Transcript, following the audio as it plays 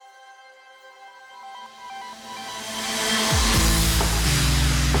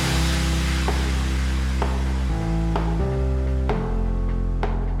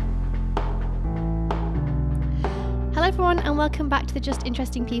welcome back to the Just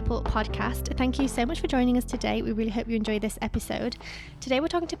Interesting People podcast. Thank you so much for joining us today. We really hope you enjoy this episode. Today we're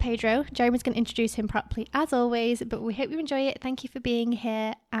talking to Pedro. Jeremy's going to introduce him properly as always, but we hope you enjoy it. Thank you for being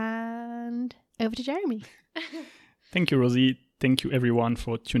here, and over to Jeremy. Thank you, Rosie. Thank you, everyone,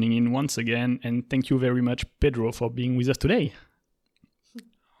 for tuning in once again, and thank you very much, Pedro, for being with us today.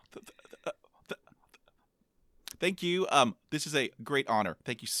 Thank you. This is a great honor.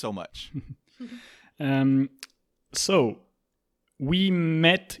 Thank you so much. So, we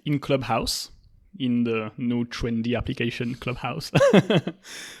met in Clubhouse, in the new trendy application Clubhouse.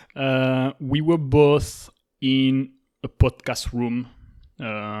 We were both in a podcast room,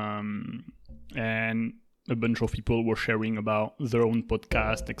 and a bunch of people were sharing about their own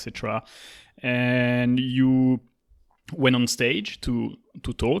podcast, etc. And you went on stage to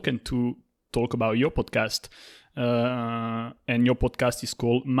talk about your podcast. And your podcast is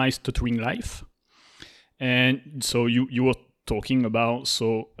called My Stuttering Life. And so you were talking about,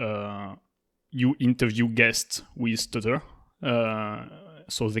 you interview guests with stutter,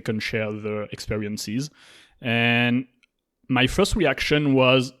 so they can share their experiences. And my first reaction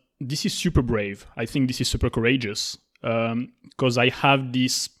was, this is super brave. I think this is super courageous, because I have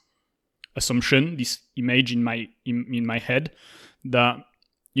this assumption, this image in my head that,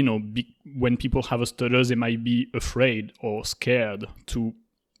 you know, when people have a stutter, they might be afraid or scared to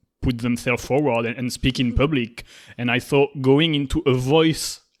put themselves forward and speak in public. And I thought going into a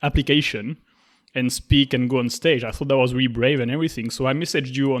voice application and speak and go on stage, I thought that was really brave and everything. So I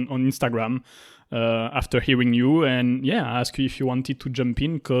messaged you on Instagram after hearing you, and I asked you if you wanted to jump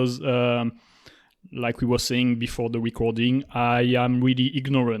in, because like we were saying before the recording, I am really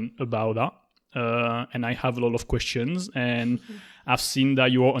ignorant about that. And I have a lot of questions, and I've seen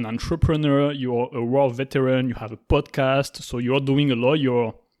that you're an entrepreneur, you're a war veteran, you have a podcast, so you're doing a lot,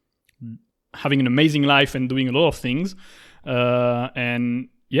 you're having an amazing life and doing a lot of things, and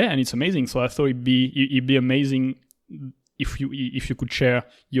it's amazing. So I thought it'd be amazing if you could share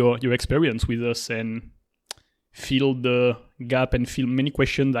your experience with us and fill the gap and fill many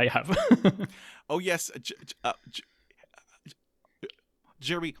questions I have. Oh yes,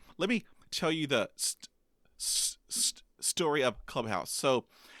 Jeremy, let me tell you the story of Clubhouse. So,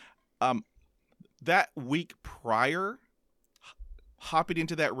 that week prior, hopping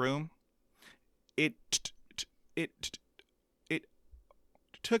into that room, it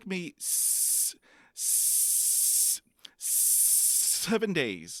took me 7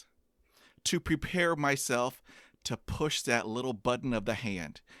 days to prepare myself to push that little button of the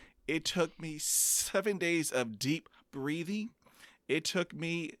hand. It took me 7 days of deep breathing. It took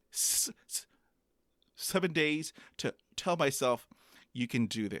me 7 days to tell myself, you can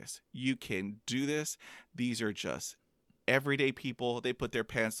do this. You can do this. These are just everyday people. They put their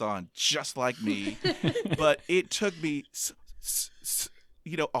pants on just like me. But it took me,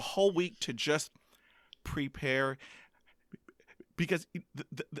 a whole week to just prepare, because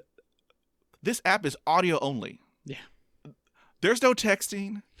this app is audio only. Yeah. There's no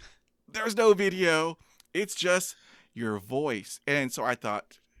texting. There's no video. It's just your voice. And so I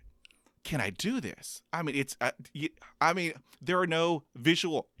thought, can I do this? I mean, there are no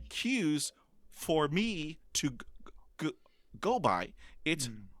visual cues for me to go by. It's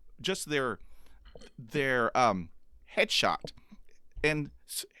just their headshot. And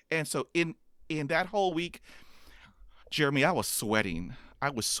so in that whole week, Jeremy, I was sweating.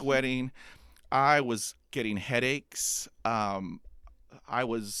 I was getting headaches. I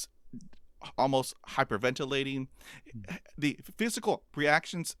was almost hyperventilating. The physical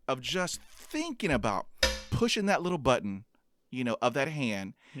reactions of just thinking about pushing that little button, of that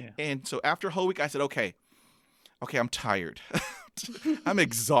hand. Yeah. And so after a whole week, I said, okay, I'm tired. I'm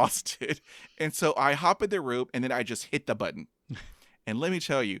exhausted. And so I hop in the room, and then I just hit the button. And let me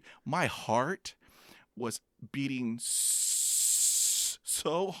tell you, my heart was beating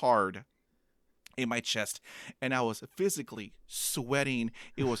so hard in my chest, and I was physically sweating.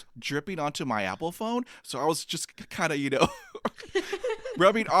 It was dripping onto my Apple phone, so I was just kind of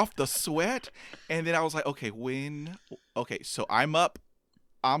rubbing off the sweat. And then I was like, okay, so I'm up.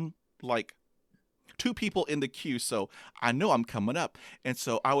 I'm like 2 people in the queue, so I know I'm coming up. And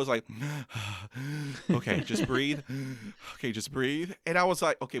so I was like, okay, just breathe. Okay, just breathe. And I was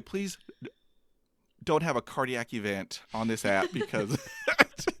like, okay, please don't have a cardiac event on this app, because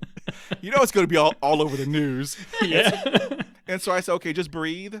it's going to be all over the news. Yeah. And so I said, okay, just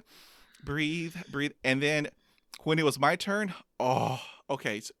breathe. And then when it was my turn,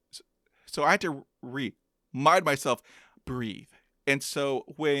 okay. So I had to remind myself, breathe. And so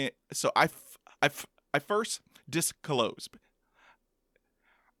I first disclosed,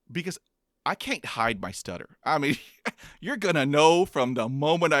 because I can't hide my stutter. I mean, you're going to know from the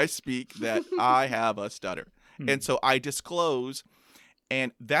moment I speak that I have a stutter. And so I disclose,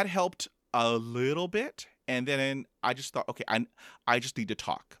 and that helped a little bit. And then I just thought, okay, I just need to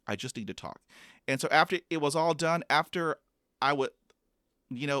talk. I just need to talk. And so after it was all done, after I would,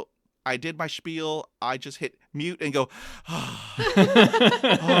 I did my spiel, I just hit mute and go, oh,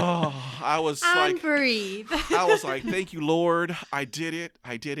 I was And like, breathe. I was like, thank you, Lord. I did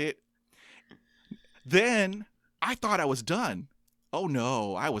it. Then I thought I was done. Oh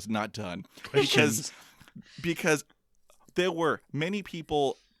no, I was not done. Questions. Because there were many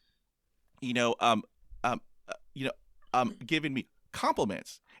people, giving me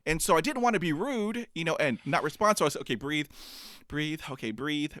compliments. And so I didn't want to be rude, and not respond. So I said, okay, breathe, okay,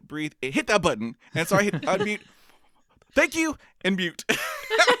 breathe. It hit that button. And so I hit unmute. Thank you, and mute.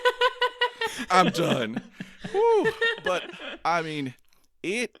 I'm done. Whew. But I mean,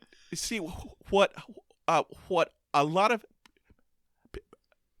 what a lot of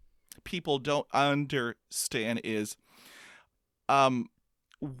people don't understand is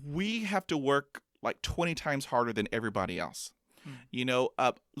we have to work like 20 times harder than everybody else.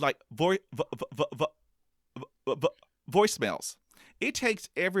 Like voicemails. It takes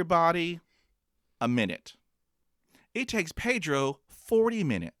everybody a minute. It takes Pedro 40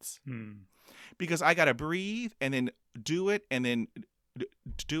 minutes. Because I got to breathe and then do it and then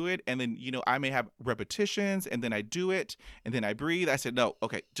do it. And then, I may have repetitions and then I do it and then I breathe. I said, no,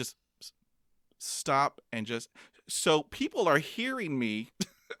 okay, just stop and just. So people are hearing me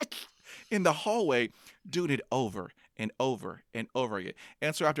in the hallway doing it over and over and over again.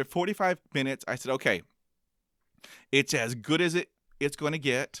 And so after 45 minutes, I said, okay, it's as good as it's going to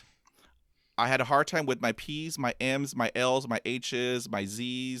get. I had a hard time with my P's, my M's, my L's, my H's, my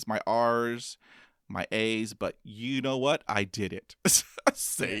Z's, my R's, my A's, but you know what? I did it.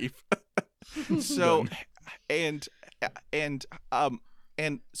 Safe. So,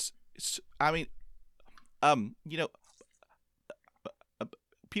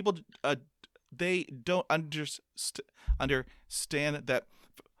 people, they don't understand that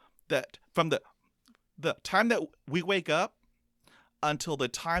from the time that we wake up until the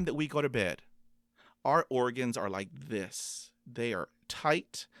time that we go to bed, our organs are like this. They are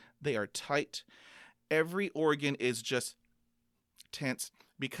tight. Every organ is just tense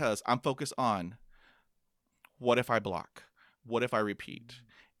because I'm focused on what if I block? What if I repeat?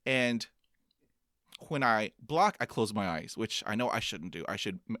 And when I block, I close my eyes, which I know I shouldn't do. I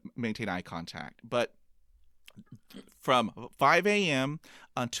should maintain eye contact. But from 5 a.m.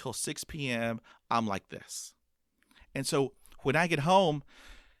 until 6 p.m., I'm like this. And so when I get home,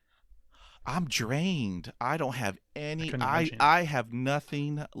 I'm drained. I don't have any. I have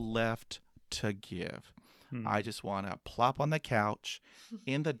nothing left to give. I just want to plop on the couch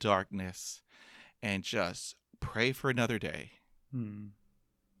in the darkness and just pray for another day.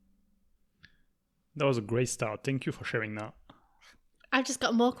 That was a great start. Thank you for sharing that. I've just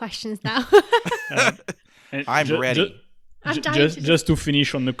got more questions now. I'm ready. Just to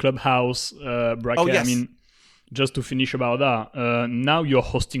finish on the Clubhouse bracket. Oh, yes. I mean, just to finish about that. Now you're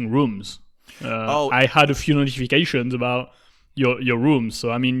hosting rooms. I had a few notifications about your rooms.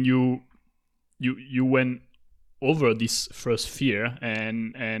 So I mean, you went over this first fear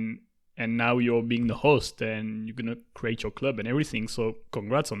and now you're being the host and you're gonna create your club and everything. So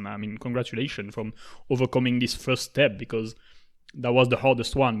congrats on that. I mean, congratulations from overcoming this first step, because that was the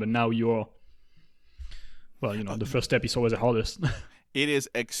hardest one. But now you're, the first step is always the hardest. It is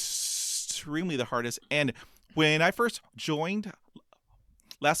extremely the hardest. And when I first joined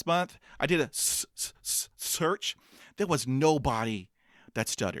last month, I did a search. There was nobody that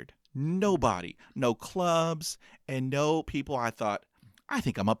stuttered. Nobody. No clubs and no people. I thought, I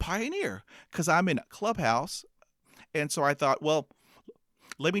think I'm a pioneer because I'm in a Clubhouse. And so I thought, well,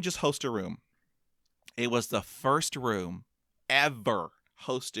 let me just host a room. It was the first room ever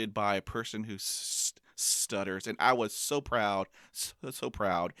hosted by a person who stutters. And I was so proud, so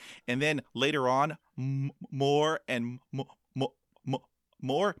proud. And then later on, more and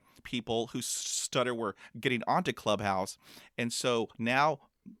more people who stutter were getting onto Clubhouse. And so now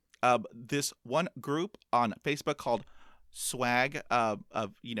this one group on Facebook called Swag,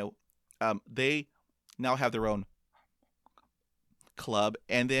 they now have their own club.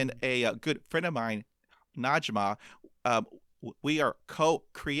 And then a good friend of mine, Najma, we are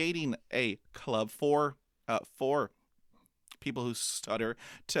co-creating a club for people who stutter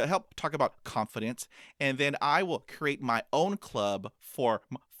to help talk about confidence. And then I will create my own club for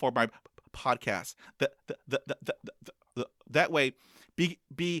my podcast. That way,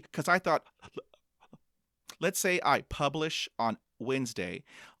 because I thought, let's say I publish on Wednesday.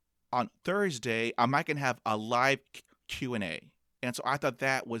 on Thursday, I might can have a live Q&A. And so I thought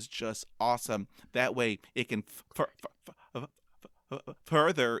that was just awesome. That way it can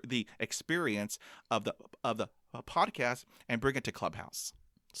further the experience of the podcast and bring it to Clubhouse.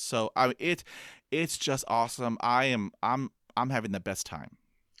 So it's just awesome. I'm having the best time.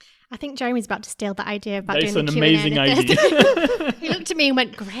 I think Jeremy's about to steal that idea about That's doing the an Q&A amazing on a idea. Thursday. He looked at me and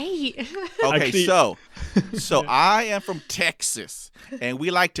went, "Great." Okay, Actually- so I am from Texas, and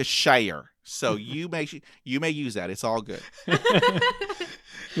we like to share. So you may use that. It's all good. No,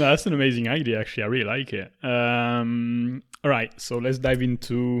 that's an amazing idea, actually. I really like it. All right, so let's dive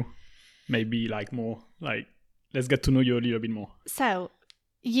into maybe like more, like, let's get to know you a little bit more. So,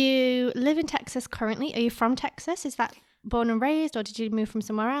 you live in Texas currently. Are you from Texas? Is that born and raised, or did you move from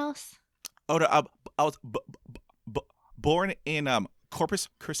somewhere else? Oh, no, I was born in Corpus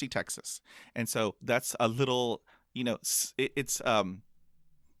Christi, Texas, and so that's a little, it's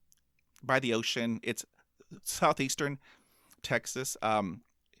by the ocean. It's southeastern Texas,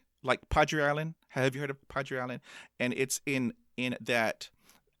 like Padre Island. Have you heard of Padre Island? And it's in that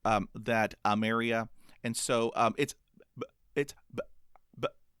area, and so it's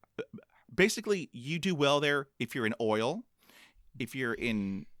basically you do well there if you're in oil, if you're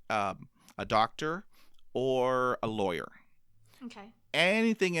in a doctor or a lawyer. Okay.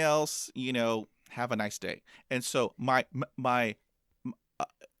 Anything else, have a nice day. And so my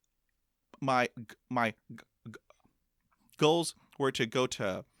goals were to go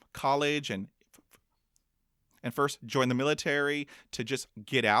to college and first join the military to just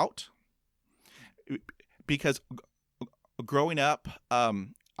get out, because growing up,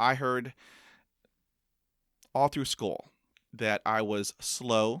 I heard all through school that I was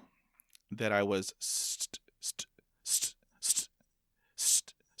slow, that I was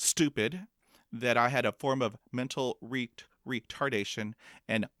stupid, that I had a form of mental retardation,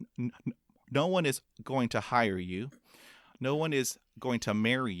 and no one is going to hire you. No one is going to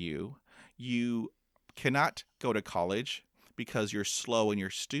marry you. You cannot go to college because you're slow and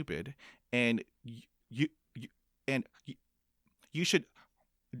you're stupid, and you should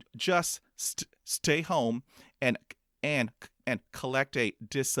just stay home and collect a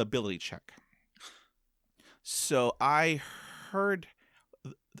disability check. So I heard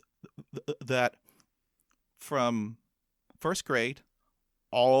that from first grade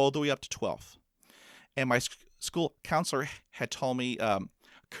all the way up to 12th. And my school counselor had told me,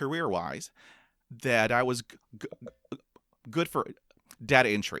 career-wise, that I was good for data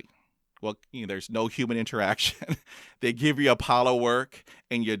entry. Well, there's no human interaction. They give you a pile of work,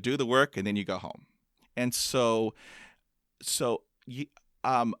 and you do the work, and then you go home. And so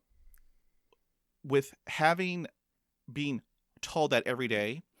with being told that every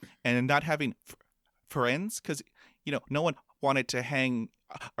day, and not having friends, because no one wanted to hang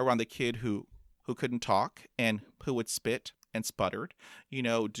around the kid who couldn't talk and who would spit and sputtered,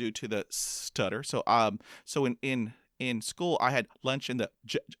 due to the stutter. So in school, I had lunch in the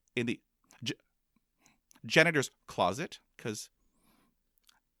janitor's closet, because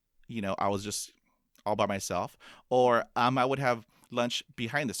I was just all by myself, or I would have lunch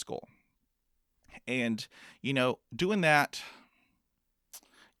behind the school. And doing that,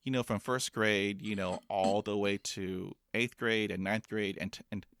 from first grade, all the way to 8th grade and 9th grade and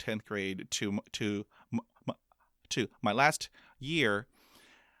 10th grade to my last year,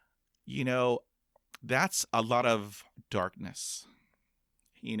 that's a lot of darkness,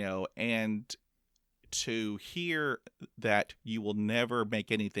 and to hear that you will never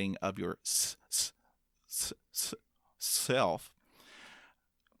make anything of your self,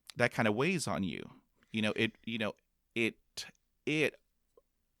 that kind of weighs on you.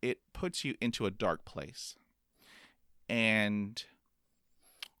 It puts you into a dark place. And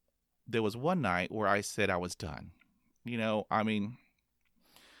there was one night where I said I was done. No one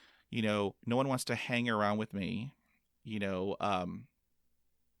wants to hang around with me.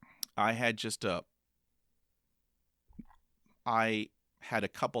 I had a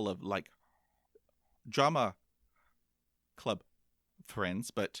couple of drama club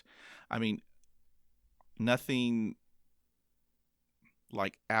friends, but nothing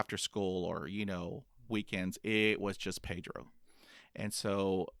like after school or weekends. It was just Pedro. And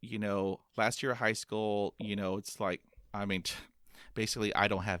so last year of high school, it's like, basically I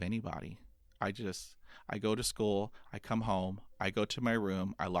don't have anybody. I go to school, I come home, I go to my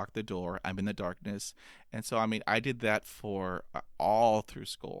room, I lock the door, I'm in the darkness. And so I did that for all through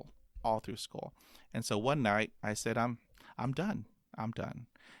school. And so one night I said, I'm done.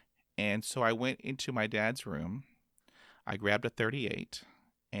 And so I went into my dad's room. I grabbed a 38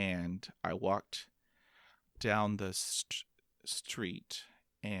 and I walked down the street,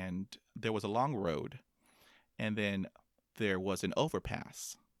 and there was a long road, and then there was an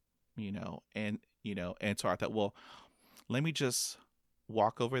overpass, and so I thought, well, let me just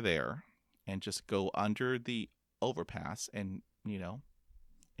walk over there and just go under the overpass and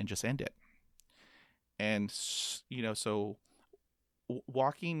just end it. And so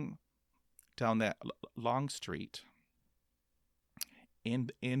walking down that long street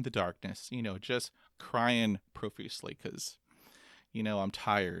in the darkness, just crying profusely because I'm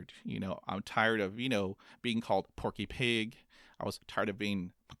tired. I'm tired of being called Porky Pig. I was tired of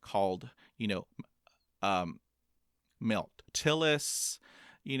being called Melt Tillis.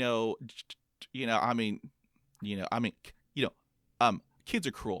 Kids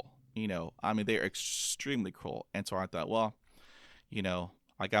are cruel. They're extremely cruel. And so I thought, well,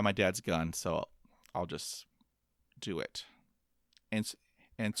 I got my dad's gun, so I'll just do it. And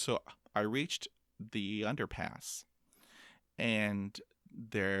so I reached the underpass, and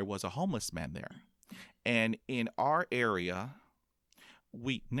there was a homeless man there. And in our area,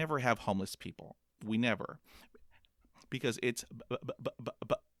 we never have homeless people. We never, because it's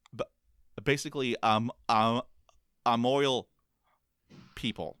basically oil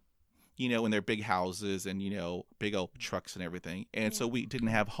people, in their big houses and big old trucks and everything. And so we didn't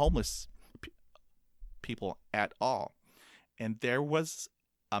have homeless people at all. And there was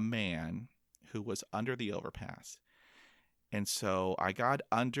a man who was under the overpass. And so I got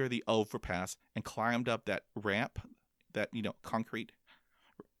under the overpass and climbed up that ramp, that concrete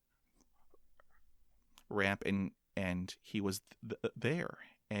ramp, and he was there,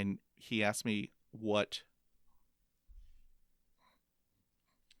 and he asked me what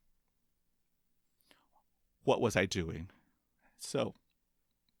was I doing. So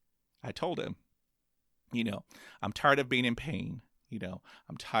I told him, I'm tired of being in pain.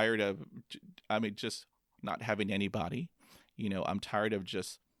 I'm tired of, just not having anybody. I'm tired of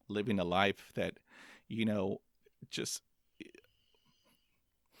just living a life that, just,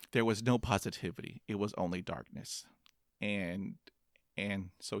 there was no positivity. It was only darkness. And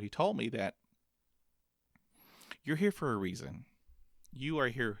so he told me that you're here for a reason. You are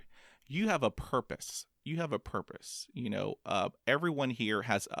here. You have a purpose. You have a purpose. Everyone here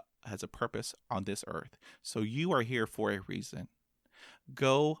has a purpose on this earth. So you are here for a reason.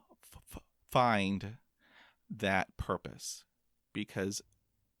 Go find that purpose, because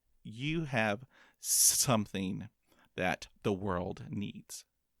you have something that the world needs.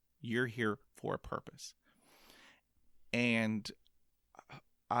 You're here for a purpose. And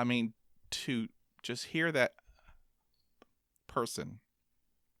to just hear that person,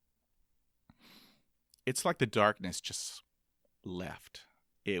 it's like the darkness just left.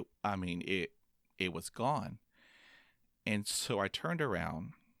 It was gone. And so I turned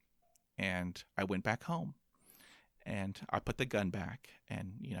around and I went back home, and I put the gun back,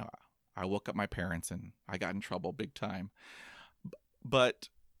 and I woke up my parents, and I got in trouble big time. But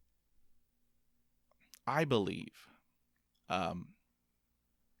I believe that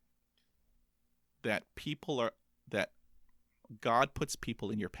that God puts people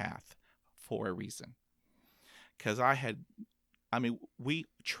in your path for a reason. Because we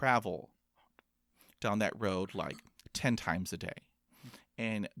travel down that road like 10 times a day,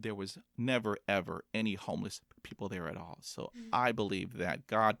 and there was never, ever any homeless people there at all. So I believe that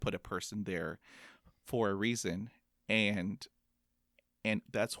God put a person there for a reason. And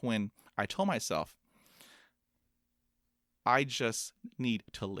that's when I told myself, I just need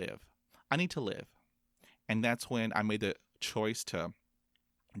to live. I need to live. And that's when I made the choice to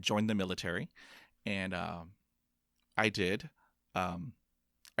join the military. And I did.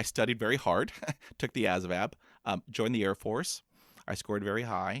 I studied very hard, took the ASVAB, joined the Air Force. I scored very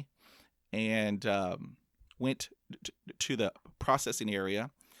high, and went to the processing area.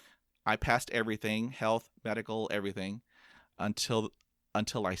 I passed everything, health, medical, everything, until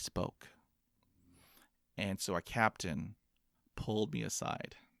I spoke. And so a captain pulled me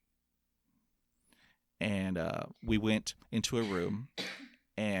aside, and we went into a room,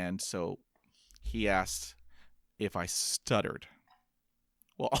 and so he asked if I stuttered.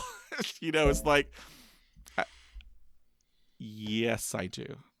 Well, it's like, yes, I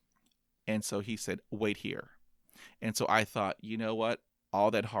do. And so he said, wait here. And so I thought, you know what? All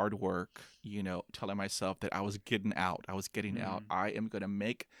that hard work, telling myself that I was getting out. I am going to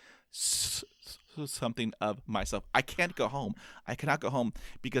make something of myself. I can't go home. I cannot go home,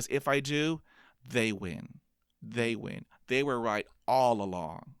 because if I do, they win. They win. They were right all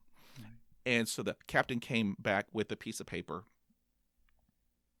along. And so the captain came back with a piece of paper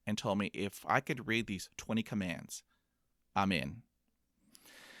and told me if I could read these 20 commands, I'm in.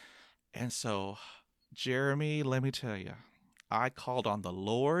 And so, Jeremy, let me tell you, I called on the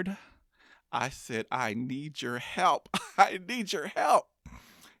Lord. I said, I need your help. I need your help.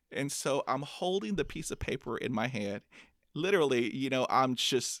 And so I'm holding the piece of paper in my hand. Literally, I'm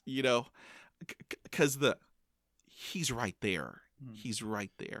just, because he's right there. He's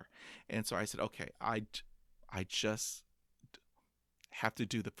right there. And so I said, okay, I just have to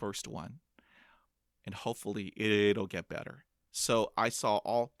do the first one, and hopefully it'll get better. So I saw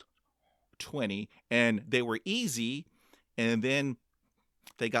all 20, and they were easy, and then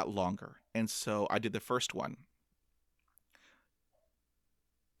they got longer. And so I did the first one.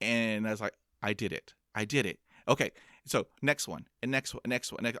 And I was like, I did it. Okay, so next one, and next one,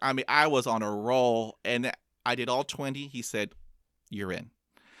 next one. I mean, I was on a roll, and I did all 20. He said, you're in.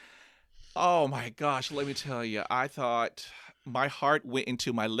 Oh my gosh, let me tell you, I thought my heart went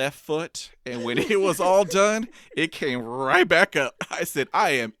into my left foot, and when it was all done, it came right back up. I said,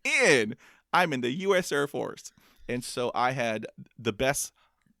 I am in. I'm in the U.S. Air Force. And so I had the best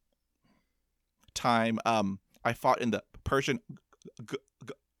time. I fought in the Persian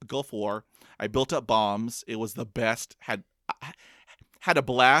Gulf War. I built up bombs. It was the best. Had a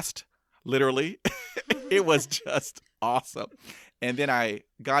blast, literally. It was just awesome. And then I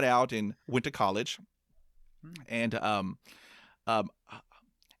got out and went to college. And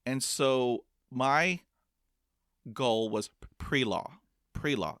so my goal was pre-law.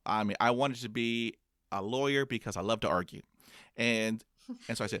 I mean, I wanted to be a lawyer because I love to argue. And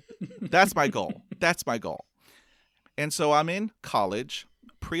so I said, that's my goal. And so I'm in college,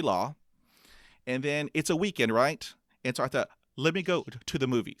 pre-law, and then it's a weekend, right? And so I thought, let me go to the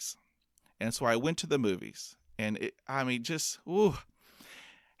movies. And so I went to the movies. And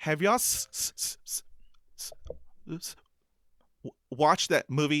have y'all watched that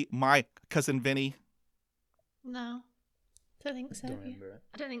movie, My Cousin Vinny? No. Don't think so. Don't remember it.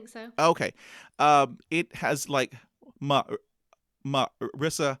 I don't think so. Okay. It has like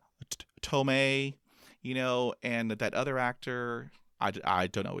Marissa Tomei, and that other actor. I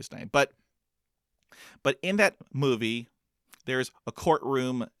don't know his name, but in that movie, there's a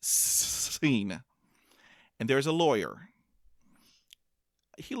courtroom scene, and there's a lawyer.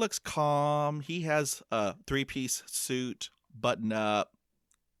 He looks calm. He has a 3-piece suit, button up,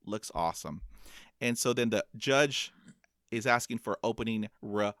 looks awesome. And so then the judge is asking for opening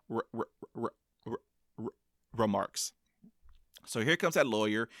remarks. So here comes that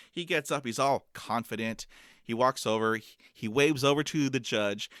lawyer. He gets up. He's all confident. He walks over. He waves over to the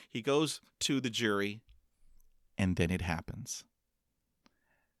judge. He goes to the jury. And then it happens.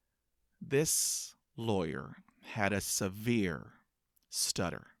 This lawyer had a severe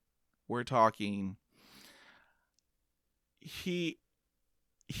stutter. We're talking, he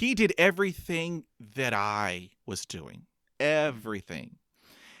did everything that I was doing. Everything.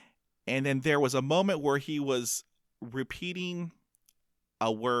 And then there was a moment where he was repeating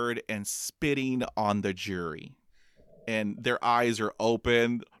a word and spitting on the jury. And their eyes are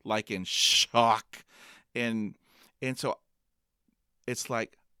open, like in shock. And so it's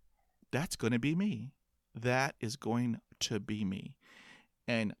like, that's going to be me. That is going to be me.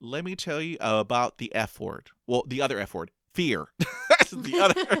 And let me tell you about the F word. Well, the other F word, fear. That's the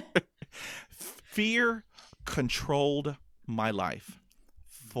other. Fear controlled my life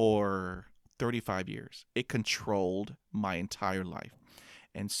for 35 years. It controlled my entire life.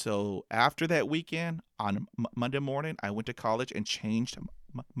 And so after that weekend, on Monday morning, I went to college and changed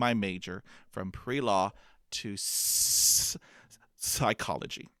my major from pre-law to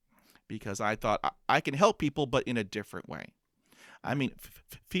psychology, because I thought I can help people, but in a different way. I mean,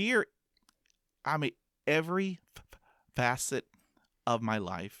 fear, every facet of my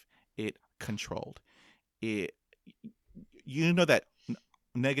life, it controlled. That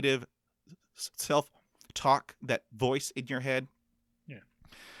negative self-talk, that voice in your head? Yeah.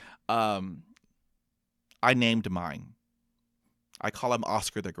 I named mine. I call him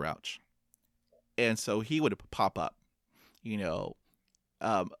Oscar the Grouch. And so he would pop up,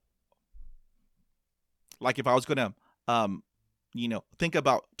 like if I was going to, think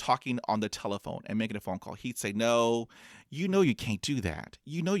about talking on the telephone and making a phone call, he'd say, no, you can't do that.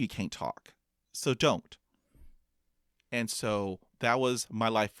 You can't talk. So don't. And so that was my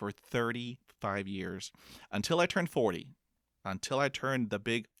life for 35 years until I turned 40, until I turned the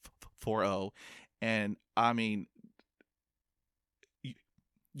big 40. And I mean,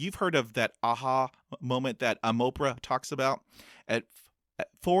 you've heard of that aha moment that Oprah talks about. At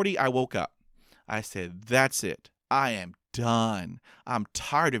 40, I woke up. I said, that's it. I am done. I'm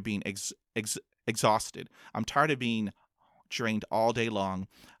tired of being exhausted. I'm tired of being drained all day long.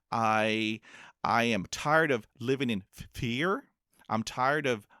 I am tired of living in fear. I'm tired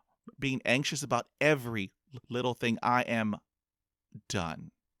of being anxious about every little thing. I am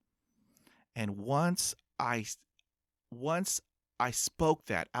done. And once I spoke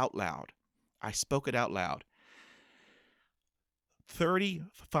that out loud, I spoke it out loud.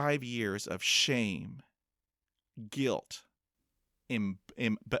 35 years of shame, guilt,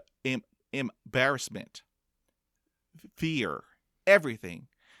 embarrassment, fear, everything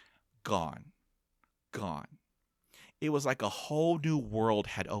gone. It was like a whole new world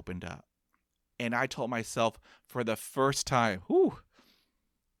had opened up. And I told myself for the first time, whew,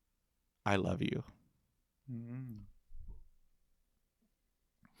 I love you. Mm.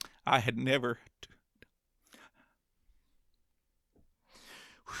 I had never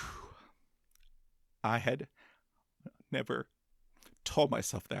told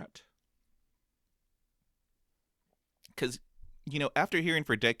myself that. Because, after hearing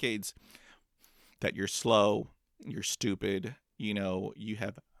for decades that you're slow, you're stupid, you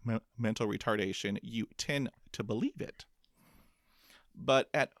have mental retardation, you tend to believe it. But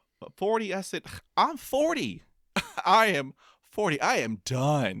at 40, I said, I'm 40. I am 40. I am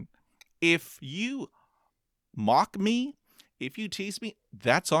done. If you mock me, if you tease me,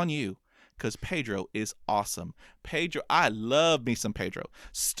 that's on you. Because Pedro is awesome. Pedro, I love me some Pedro.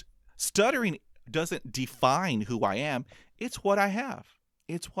 Stuttering doesn't define who I am. It's what I have.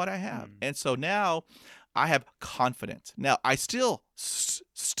 And so now I have confidence. Now I still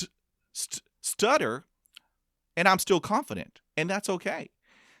stutter, and I'm still confident. And that's okay.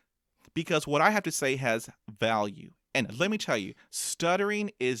 Because what I have to say has value. And let me tell you,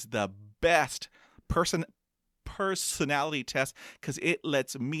 stuttering is the best personality test because it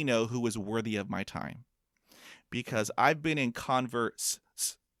lets me know who is worthy of my time. Because I've been in conversations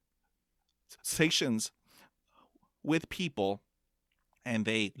with people, and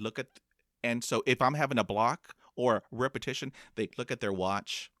they look at, and so if I'm having a block or repetition, they look at their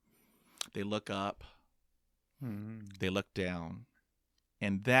watch, they look up, they look down,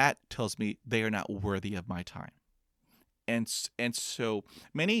 and that tells me they are not worthy of my time. And so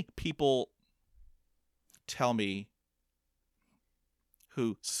many people tell me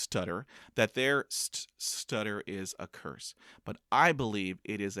who stutter that their stutter is a curse. But I believe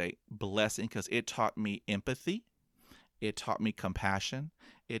it is a blessing because it taught me empathy. It taught me compassion.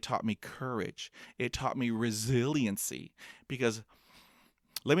 It taught me courage. It taught me resiliency. Because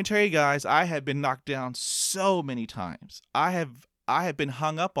let me tell you guys, I have been knocked down so many times. I have been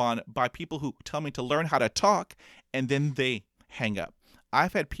hung up on by people who tell me to learn how to talk, and then they hang up.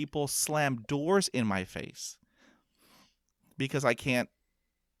 I've had people slam doors in my face because I can't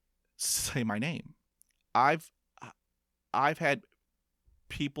say my name. I've had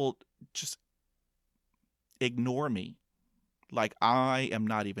people just ignore me like I am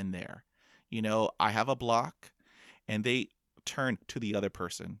not even there. I have a block, and they turn to the other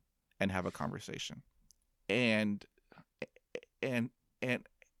person and have a conversation. And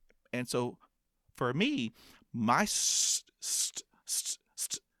so for me, my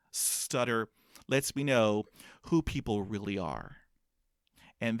stutter lets me know who people really are.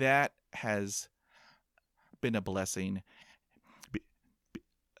 And that has been a blessing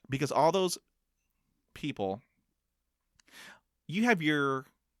because all those people, you have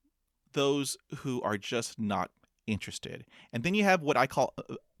those who are just not interested. And then you have what I call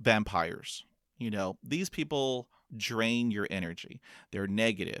vampires. These people drain your energy. They're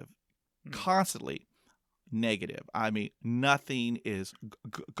negative, constantly negative. I mean, nothing is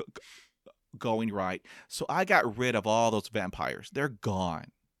going right. So I got rid of all those vampires. They're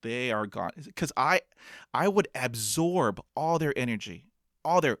gone. They are gone. Because I would absorb all their energy,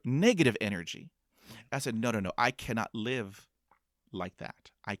 all their negative energy. I said, no. I cannot live like that.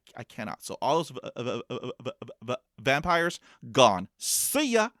 I cannot. So all those vampires, gone.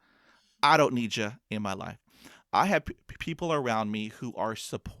 See ya. I don't need you in my life. I have people around me who are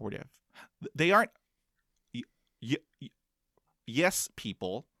supportive. They aren't yes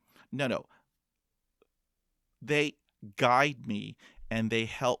people. No. They guide me and they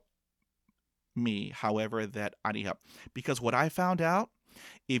help me however that I need help. Because what I found out,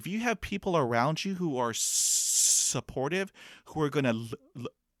 if you have people around you who are supportive, who are going to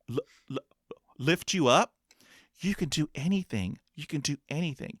lift you up, you can do anything.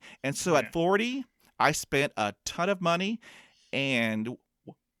 And so at 40, I spent a ton of money and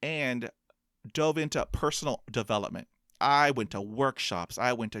dove into personal development. I went to workshops.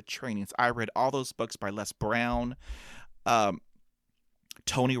 I went to trainings. I read all those books by Les Brown,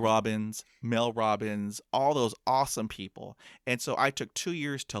 Tony Robbins, Mel Robbins, all those awesome people. And so I took 2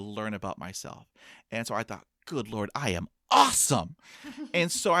 years to learn about myself. And so I thought, good Lord, I am awesome.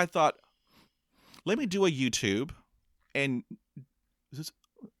 And so I thought, let me do a YouTube and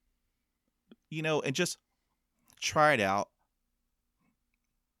and just try it out.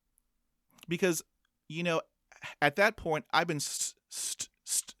 because, at that point, I've been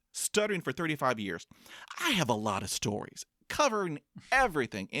stuttering for 35 years. I have a lot of stories covering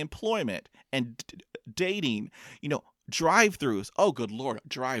everything, employment and dating, drive-throughs. Oh, good Lord,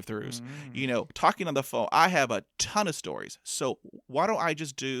 drive-throughs. Talking on the phone. I have a ton of stories. So why don't I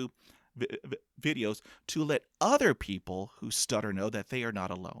just do videos to let other people who stutter know that they are not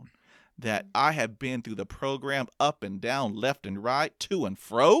alone, that I have been through the program up and down, left and right, to and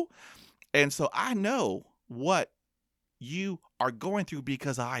fro. And so I know what you are going through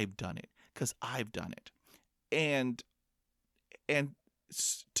because I've done it. And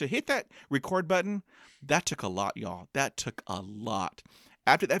to hit that record button, that took a lot, y'all. That took a lot.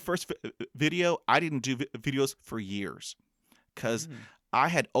 After that first video, I didn't do videos for years because I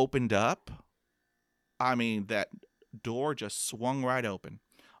had opened up. I mean, that door just swung right open.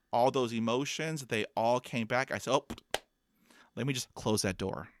 All those emotions, they all came back. I said, oh, let me just close that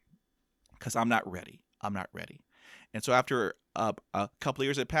door because I'm not ready. And so after a couple of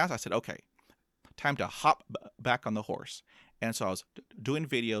years had passed, I said, okay, time to hop back on the horse. And so I was doing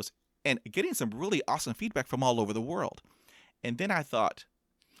videos and getting some really awesome feedback from all over the world. And then I thought,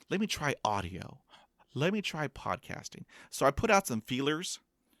 let me try audio. Let me try podcasting. So I put out some feelers.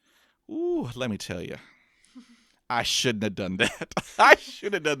 Ooh, let me tell you, I shouldn't have done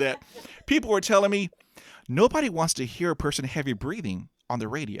that. People were telling me, nobody wants to hear a person heavy breathing on the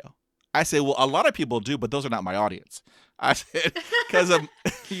radio. I said, well, a lot of people do, but those are not my audience. I said, because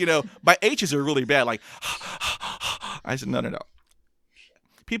my H's are really bad. Like, I said, no.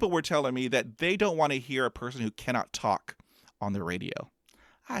 People were telling me that they don't want to hear a person who cannot talk on the radio.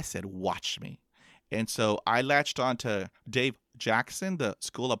 I said, watch me. And so I latched on to Dave Jackson, the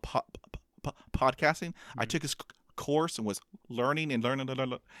School of Podcasting. I took his course and was learning,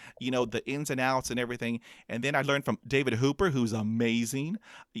 the ins and outs and everything. And then I learned from David Hooper, who's amazing.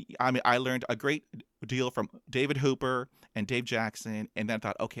 I mean, I learned a great deal from David Hooper and Dave Jackson. And then I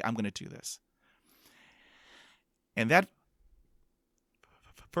thought, okay, I'm going to do this. And that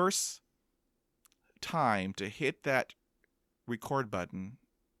first time to hit that record button,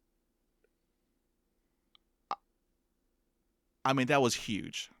 I mean, that was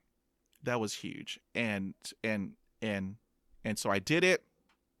huge. And so I did it.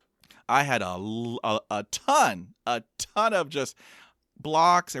 I had a ton of just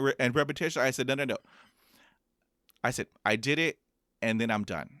blocks and repetition. I said, no. I said, I did it, and then I'm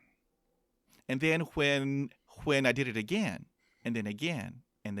done. And then when I did it again, and then again,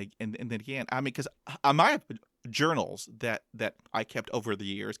 and then again, I mean, because I have journals that I kept over the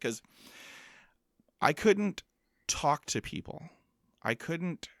years, because I couldn't talk to people. I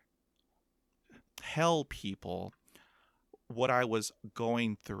couldn't tell people what I was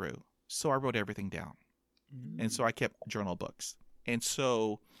going through. So I wrote everything down. And so I kept journal books. And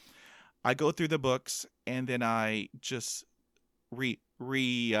so I go through the books, and then I just remember,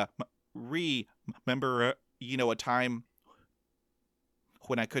 a time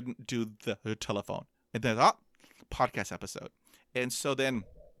when I couldn't do the telephone. And then, podcast episode. And so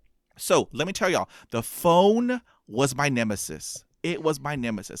let me tell y'all, the phone was my nemesis. It was my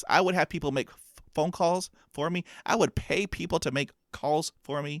nemesis. I would have people make phone calls for me. I would pay people to make calls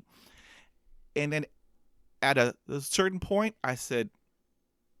for me. And then at a certain point, I said,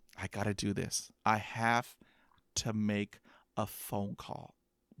 I got to do this. I have to make a phone call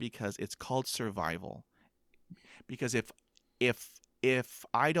because it's called survival. Because if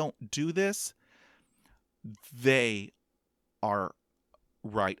I don't do this, they are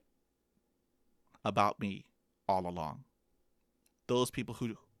right about me all along. Those people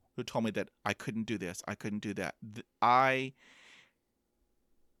who told me that I couldn't do this, I couldn't do that, I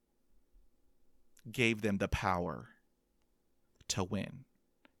gave them the power to win.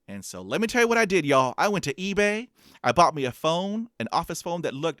 And so let me tell you what I did, y'all. I went to eBay. I bought me a phone, an office phone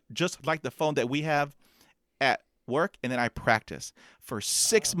that looked just like the phone that we have at work. And then I practiced. For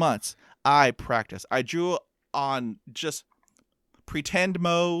 6 months, I practiced. I drew on just pretend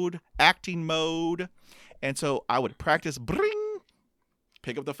mode, acting mode. And so I would practice,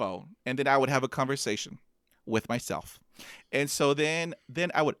 pick up the phone, and then I would have a conversation with myself. And so then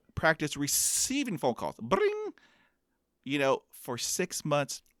I would practice receiving phone calls. For 6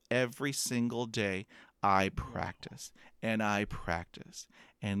 months, every single day, I practiced and I practiced.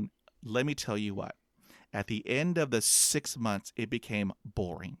 And let me tell you what, at the end of the 6 months, it became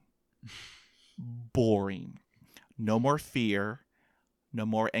boring. Boring. No more fear, no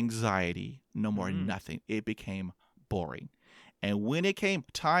more anxiety, no more nothing. It became boring. And when it came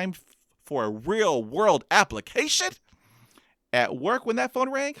time for a real world application at work, when that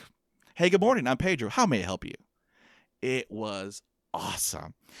phone rang, hey, good morning, I'm Pedro. How may I help you? It was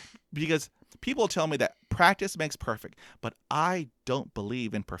awesome because people tell me that practice makes perfect, but I don't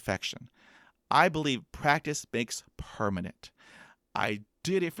believe in perfection. I believe practice makes permanent. I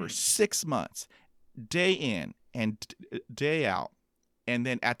did it for 6 months, day in and day out. And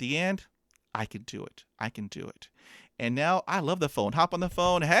then at the end, I can do it. I can do it. And now I love the phone. Hop on the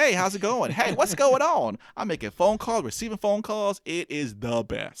phone. Hey, how's it going? Hey, what's going on? I'm making phone calls, receiving phone calls. It is the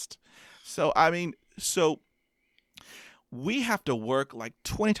best. So, we have to work like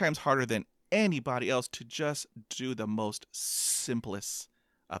 20 times harder than anybody else to just do the most simplest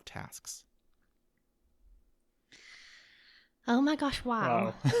of tasks. Oh my gosh,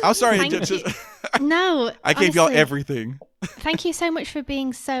 wow. I'm sorry. Thank you. No, I gave y'all honestly, everything. Thank you so much for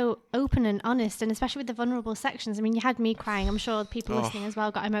being so open and honest, and especially with the vulnerable sections. I mean, you had me crying. I'm sure people listening as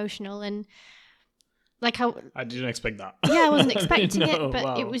well got emotional, and like how I didn't expect that. yeah, I wasn't expecting it, but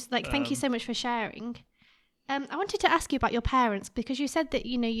wow. it was like, thank you so much for sharing. I wanted to ask you about your parents, because you said that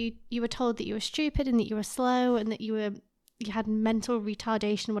you were told that you were stupid and that you were slow and that you had mental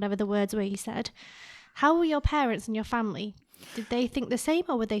retardation, whatever the words were you said. How were your parents and your family? Did they think the same,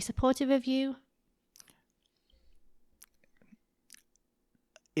 or were they supportive of you?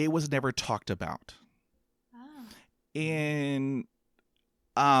 It was never talked about. Oh. And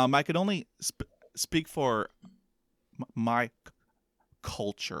I could only speak for my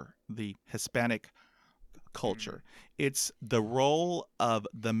culture, the Hispanic culture. It's the role of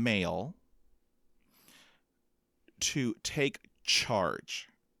the male to take charge.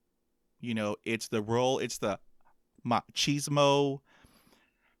 It's the machismo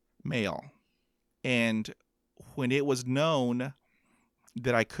male. And when it was known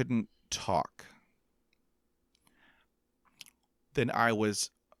that I couldn't talk, then I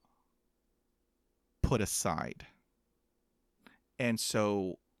was put aside. And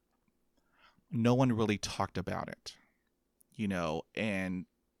so no one really talked about it,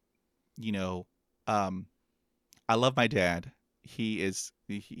 I love my dad. He's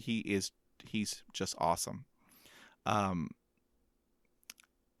just awesome.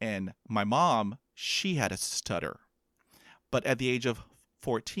 And my mom, she had a stutter, but at the age of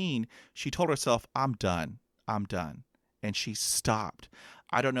 14, she told herself, I'm done. And she stopped.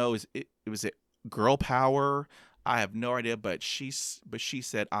 I don't know, was it girl power? I have no idea, but she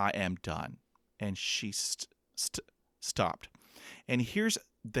said, I am done. And she stopped. And here's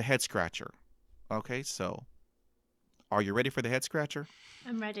the head scratcher. Okay, so are you ready for the head scratcher?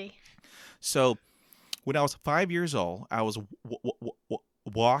 I'm ready. So when I was 5 years old, I was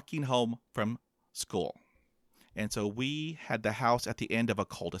walking home from school. And so we had the house at the end of a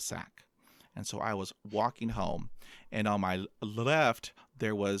cul-de-sac. And so I was walking home, and on my left,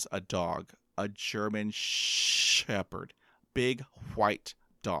 there was a dog, a German Shepherd, big white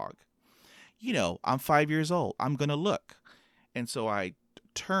dog. I'm 5 years old. I'm going to look. And so I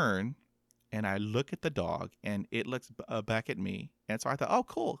turn and I look at the dog, and it looks back at me. And so I thought, oh,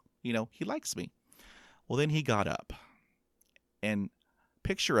 cool. He likes me. Well, then he got up, and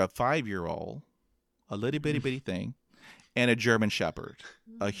picture a 5-year-old, a little bitty thing, and a German Shepherd,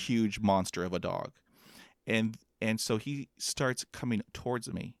 a huge monster of a dog. And so he starts coming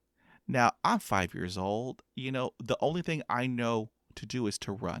towards me. Now, I'm 5 years old. The only thing I know to do is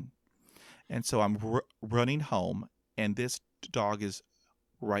to run. And so I'm running home, and this dog is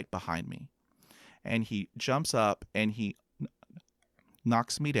right behind me. And he jumps up, and he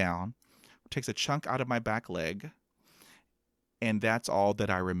knocks me down, takes a chunk out of my back leg, and that's all that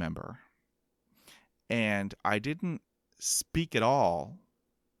I remember. And I didn't speak at all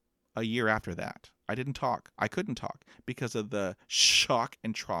a year after that. I didn't talk. I couldn't talk because of the shock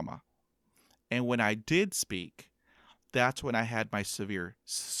and trauma. And when I did speak, that's when I had my severe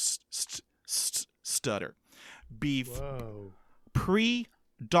stutter.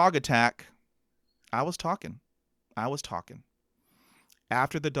 Pre-dog attack, I was talking.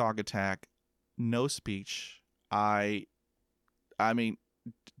 After the dog attack, no speech. I mean,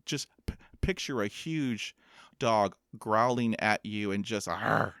 just picture a huge dog growling at you and just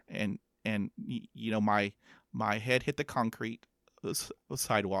and my head hit the concrete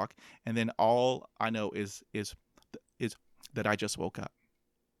sidewalk, and then all I know is that I just woke up.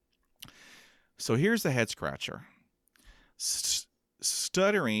 So here's the head scratcher.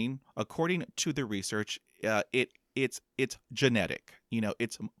 Stuttering, according to the research, it's genetic.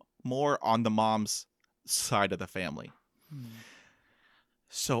 It's more on the mom's side of the family.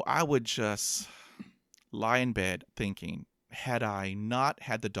 So I would just lie in bed thinking, had I not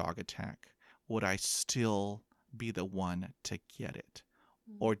had the dog attack, would I still be the one to get it?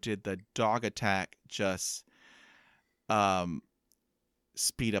 Or did the dog attack just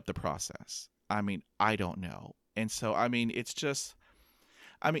speed up the process? I mean, I don't know. And so, it's just,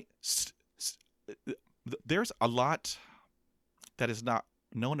 I mean, there's a lot that is not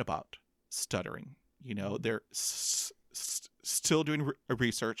known about stuttering. They're still doing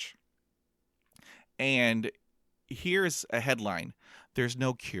research. And here's a headline: there's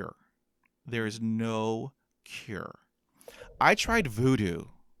no cure. There is no cure. I tried voodoo.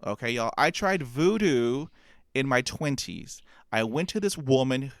 Okay, y'all. I tried voodoo in my 20s. I went to this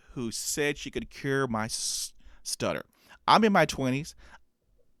woman who said she could cure my stutter. I'm in my 20s.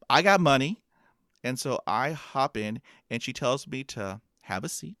 I got money. And so I hop in, and she tells me to have a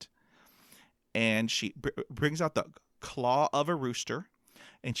seat. And she brings out the claw of a rooster,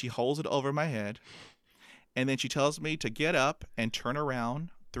 and she holds it over my head. And then she tells me to get up and turn around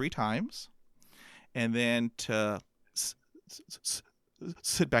 3 times, and then to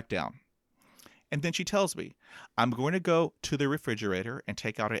sit back down. And then she tells me, I'm going to go to the refrigerator and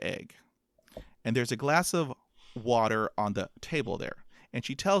take out an egg. And there's a glass of water on the table there. And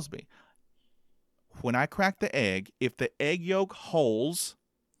she tells me, when I crack the egg, if the egg yolk holds,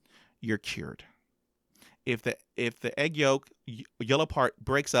 you're cured. If the egg yolk yellow part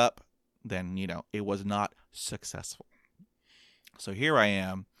breaks up, then it was not successful. So here I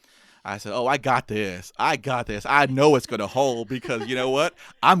am. I said, I got this. I know it's going to hold, because you know what?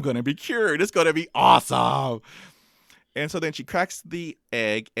 I'm going to be cured. It's going to be awesome. And so then she cracks the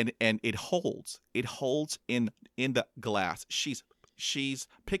egg, and it holds. It holds in the glass. She's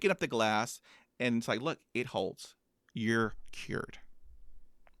picking up the glass, and it's like, look, it holds. You're cured.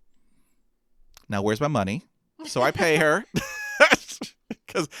 Now, where's my money? So I pay her,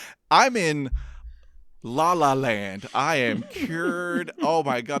 because I'm in La La Land. I am cured. Oh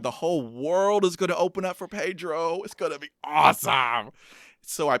my God, the whole world is going to open up for Pedro. It's going to be awesome.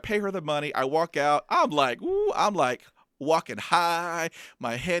 So I pay her the money. I walk out. I'm like walking high.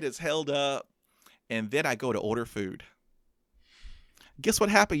 My head is held up. And then I go to order food. Guess what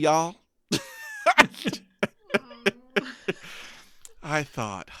happened, y'all? I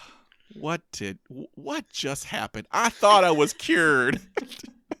thought, what just happened? I thought I was cured.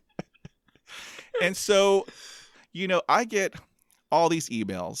 And so, I get all these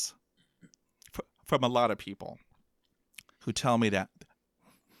emails from a lot of people who tell me that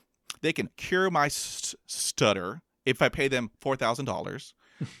they can cure my stutter if I pay them $4,000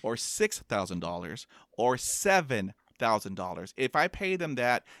 or $6,000 or $7,000. If I pay them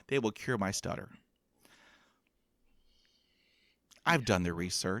that, they will cure my stutter. I've done the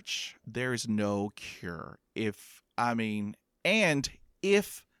research. There is no cure. If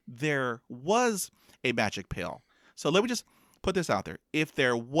there was a magic pill. So let me just put this out there. If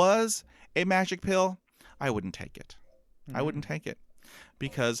there was a magic pill, I wouldn't take it. Mm-hmm. I wouldn't take it,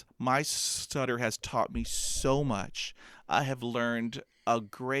 because my stutter has taught me so much. I have learned a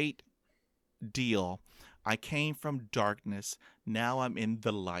great deal. I came from darkness. Now I'm in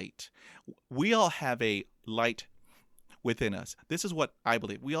the light. We all have a light within us. This is what I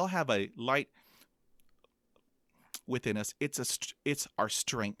believe. We all have a light within us. It's our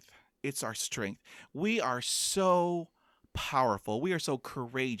strength. It's our strength. We are so powerful. We are so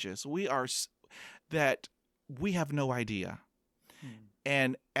courageous. We are that we have no idea.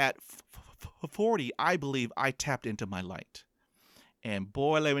 And at 40, I believe I tapped into my light. And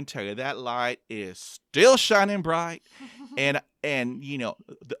boy, let me tell you, that light is still shining bright. And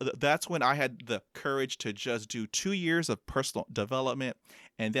that's when I had the courage to just do 2 years of personal development.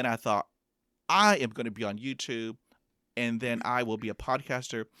 And then I thought, I am going to be on YouTube. And then I will be a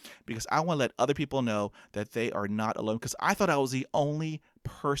podcaster, because I want to let other people know that they are not alone. Because I thought I was the only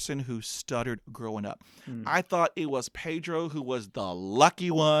person who stuttered growing up. I thought it was Pedro who was the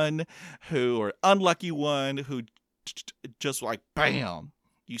lucky one, or unlucky one, who just like, bam,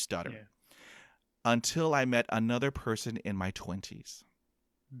 you stutter. Yeah. Until I met another person in my 20s.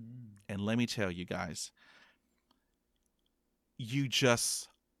 And let me tell you guys, you just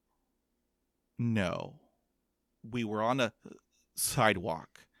know. We were on a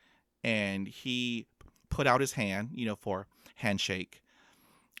sidewalk, and he put out his hand, for handshake,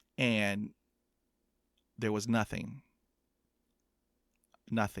 and there was nothing.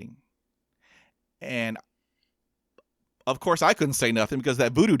 And of course I couldn't say nothing, because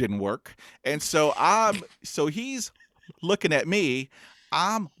that voodoo didn't work. And so he's looking at me,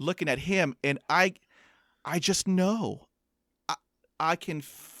 I'm looking at him, and I just know. I can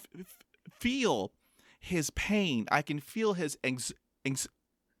feel his pain. I can feel his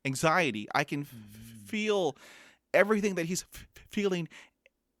anxiety. I can feel everything that he's feeling.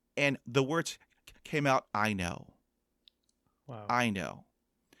 And the words came out, I know. Wow. I know.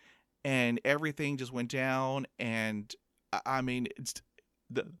 And everything just went down. And I mean,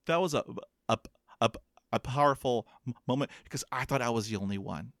 that was a a powerful moment because I thought I was the only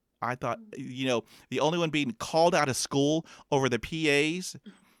one. I thought, the only one being called out of school over the PAs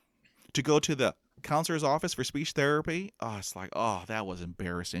to go to the counselor's office for speech therapy. Oh, it's like, oh, that was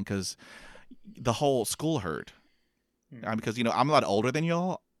embarrassing because the whole school heard. Because, I'm a lot older than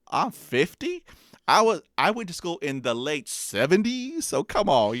y'all. I'm 50. I went to school in the late 70s. So come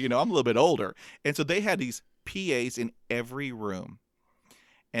on, I'm a little bit older. And so they had these PAs in every room.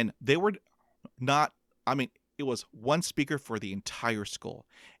 And they were not, it was one speaker for the entire school.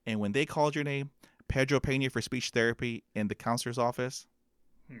 And when they called your name, Pedro Pena for speech therapy in the counselor's office,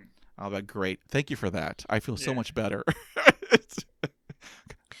 I was like, great. Thank you for that. I feel so much better.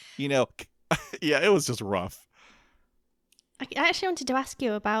 Yeah, it was just rough. I actually wanted to ask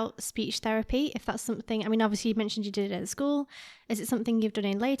you about speech therapy, if that's something, obviously you mentioned you did it at school. Is it something you've done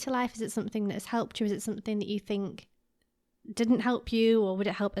in later life? Is it something that has helped you? Is it something that you think didn't help you, or would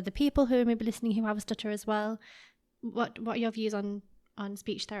it help other people who are maybe listening who have a stutter as well? What are your views on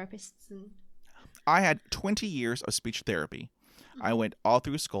speech therapists? I had 20 years of speech therapy. I went all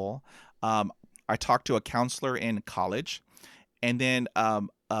through school. I talked to a counselor in college, and then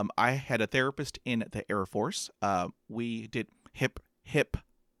I had a therapist in the Air Force. We did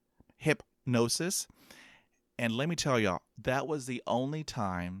hypnosis, and let me tell y'all, that was the only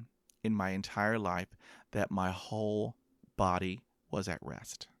time in my entire life that my whole body was at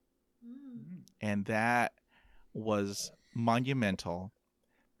rest, and that was monumental.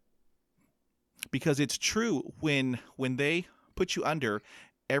 Because it's true, when they put you under,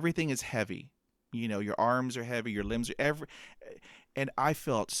 everything is heavy. Your arms are heavy, your limbs are and I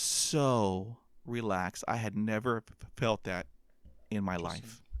felt so relaxed. I had never felt that in my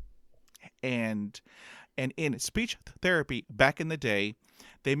life. And in speech therapy back in the day,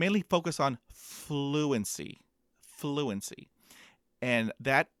 they mainly focus on fluency. And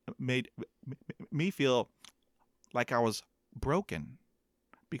that made me feel like I was broken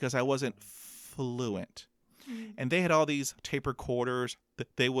because I wasn't fluent. And they had all these tape recorders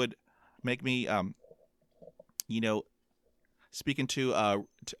that they would make me speak into a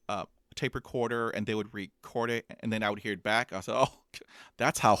tape recorder, and they would record it, and then I would hear it back. I said, oh,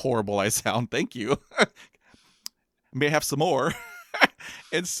 that's how horrible I sound. Thank you. May I have some more?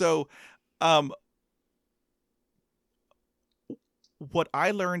 And so what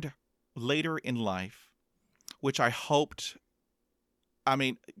I learned later in life, which I hoped,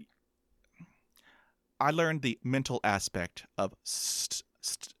 I learned the mental aspect of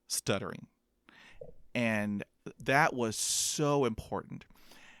stuttering. And that was so important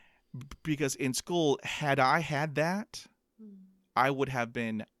because in school, had I had that, I would have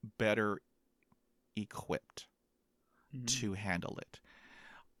been better equipped to handle it.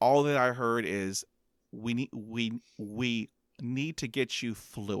 All that I heard is we need to get you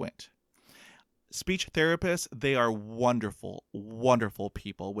fluent. Speech therapists, they are wonderful, wonderful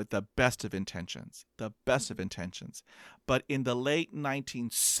people with the best of intentions. But in the late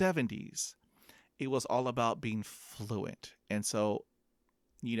 1970s, it was all about being fluent. And so,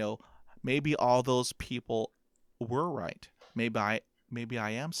 maybe all those people were right. Maybe I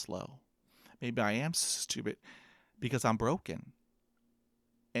am slow. Maybe I am stupid because I'm broken.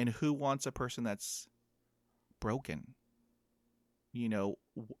 And who wants a person that's broken?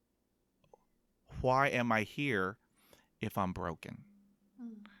 Why am I here if I'm broken?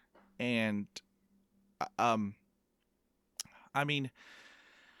 And I'm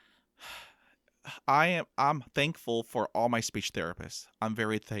thankful for all my speech therapists. I'm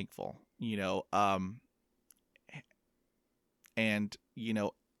very thankful, and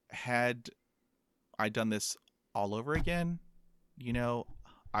had I done this all over again,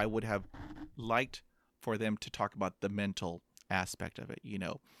 I would have liked for them to talk about the mental aspect of it,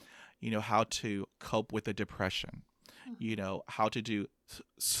 how to cope with the depression, how to do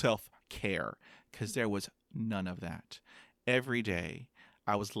self-care, because there was none of that. Every day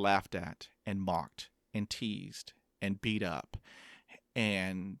I was laughed at and mocked and teased and beat up.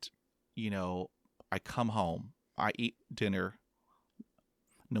 And, I come home, I eat dinner,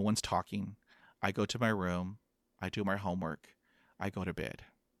 no one's talking. I go to my room, I do my homework, I go to bed.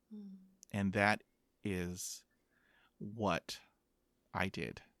 And that is what I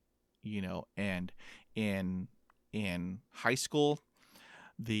did, and in high school,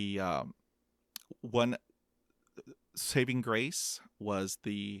 the one saving grace was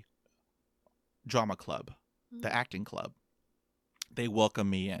the drama club, the acting club. They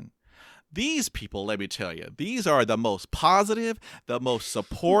welcomed me in. These people, let me tell you, these are the most positive, the most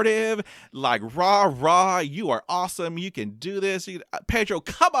supportive, like rah, rah, you are awesome, you can do this. Pedro,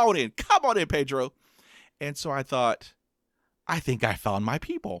 come on in, Pedro. And so I thought, I think I found my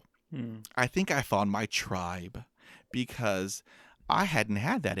people. I think I found my tribe because I hadn't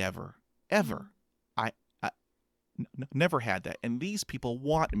had that ever. Never had that. And these people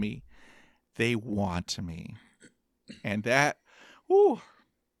want me. They want me. And that, whew,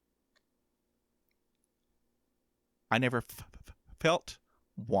 I never felt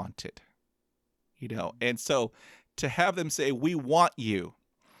wanted, And so to have them say, we want you,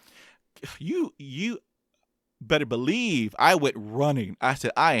 you better believe I went running. I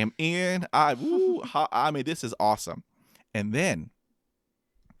said, I am in. I mean, this is awesome. And then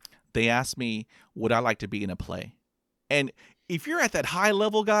they asked me, would I like to be in a play? And if you're at that high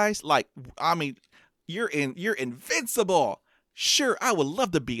level, guys, you're invincible. Sure, I would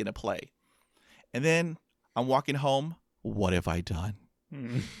love to be in a play. And then I'm walking home. What have I done?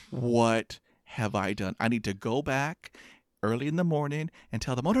 What have I done? I need to go back early in the morning and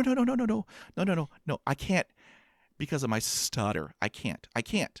tell them, oh, no, I can't because of my stutter. I can't.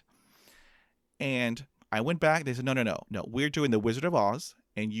 And I went back. They said, no, we're doing the Wizard of Oz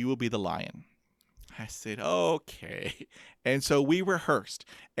and you will be the lion. I said, okay. And so we rehearsed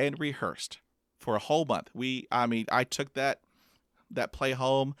for a whole month. I took that play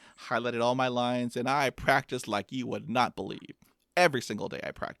home, highlighted all my lines, and I practiced like you would not believe. Every single day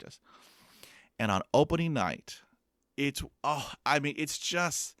I practiced. And on opening night, it's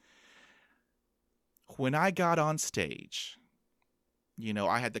just, when I got on stage,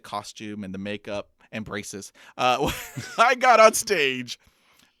 I had the costume and the makeup and braces. I got on stage.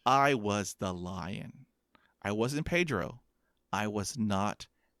 I was the lion. I wasn't Pedro. I was not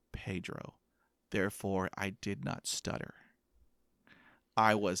Pedro. Therefore, I did not stutter.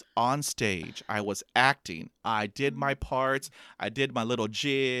 I was on stage. I was acting. I did my parts. I did my little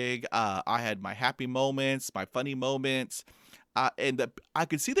jig. I had my happy moments, my funny moments. And I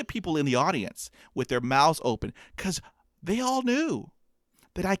could see the people in the audience with their mouths open because they all knew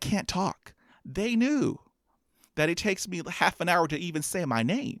that I can't talk. They knew that it takes me half an hour to even say my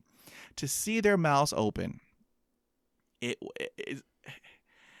name. To see their mouths open,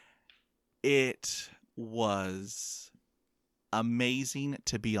 it was amazing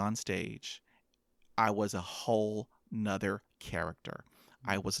to be on stage. I was a whole nother character.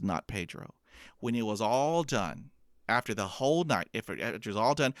 I was not Pedro. When it was all done, after the whole night, if it was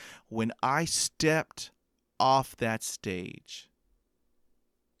all done, when I stepped off that stage,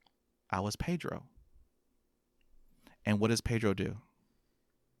 I was Pedro. And what does Pedro do?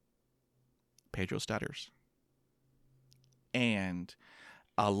 Pedro stutters. And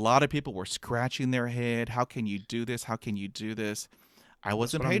a lot of people were scratching their head. How can you do this? How can you do this? I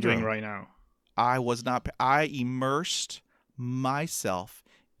wasn't That's what Pedro. I'm doing right now. I was not. I immersed myself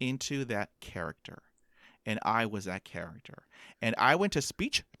into that character. And I was that character. And I went to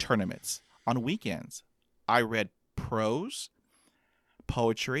speech tournaments on weekends. I read prose,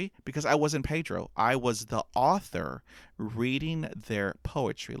 poetry, because I wasn't Pedro. I was the author reading their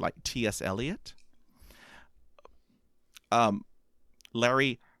poetry, like T.S. Eliot,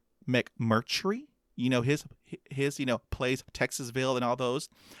 Larry McMurtry, his plays Texasville and all those.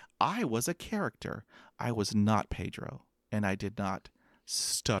 I was a character. I was not Pedro, and I did not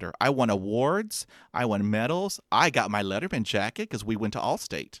stutter. I won awards. I won medals. I got my Letterman jacket because we went to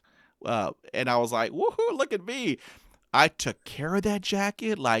Allstate. And I was like, woohoo, look at me. I took care of that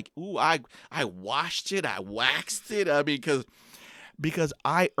jacket. Like, ooh, I washed it. I waxed it. Because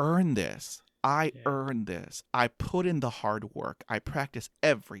I earned this. I earned this. I put in the hard work. I practice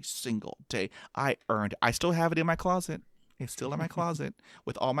every single day. I earned it. I still have it in my closet. It's still in my closet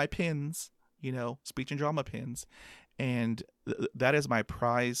with all my pins, speech and drama pins. And that is my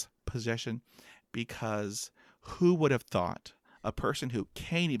prize possession, because who would have thought a person who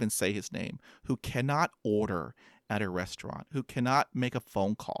can't even say his name, who cannot order at a restaurant, who cannot make a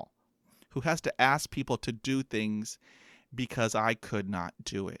phone call, who has to ask people to do things because I could not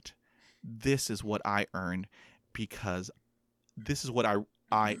do it. This is what I earned, because this is what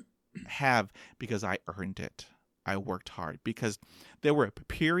I have because I earned it. I worked hard, because there were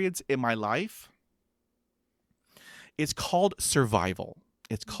periods in my life. It's called survival.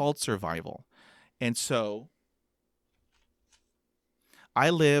 And so I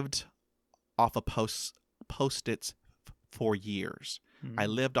lived off of Post-its for years. I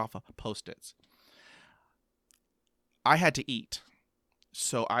lived off of Post-its. I had to eat.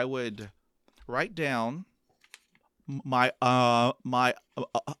 So I would write down my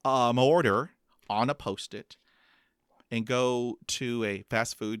order on a Post-it and go to a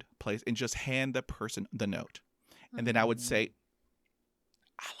fast food place and just hand the person the note. And then I would say,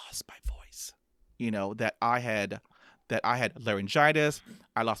 I lost my voice. That I had laryngitis.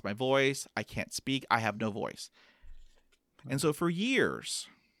 I lost my voice. I can't speak. I have no voice. And so for years,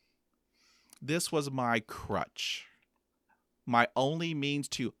 This was my crutch, my only means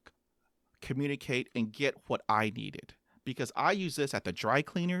to communicate and get what I needed, because I use this at the dry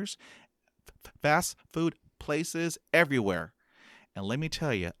cleaners, fast food places, everywhere. And let me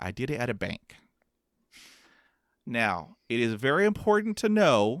tell you, I did it at a bank. Now, it is very important to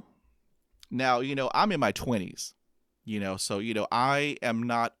know. Now, I'm in my 20s, so, I am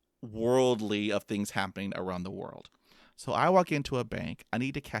not worldly of things happening around the world. So I walk into a bank. I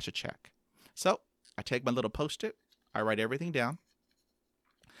need to cash a check. So I take my little Post-it. I write everything down.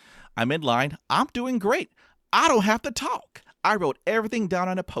 I'm in line. I'm doing great. I don't have to talk. I wrote everything down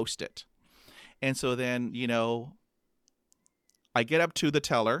on a Post-it. And so then, I get up to the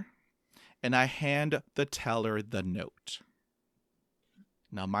teller and I hand the teller the note.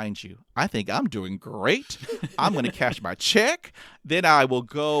 Now, mind you, I think I'm doing great. I'm going to cash my check. Then I will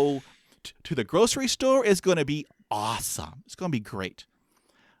go to the grocery store. It's going to be awesome. It's going to be great.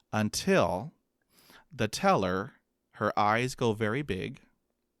 Until the teller, her eyes go very big.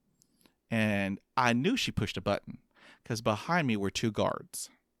 And I knew she pushed a button because behind me were 2 guards.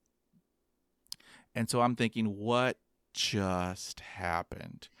 And so I'm thinking, what just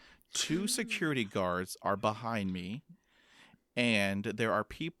happened? 2 security guards are behind me. And there are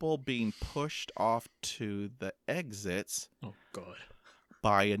people being pushed off to the exits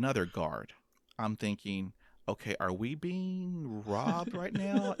by another guard. I'm thinking, okay, are we being robbed right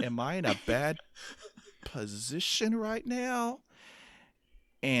now? Am I in a bad position right now?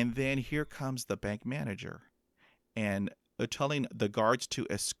 And then here comes the bank manager and telling the guards to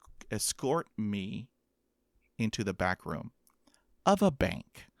escort me into the back room of a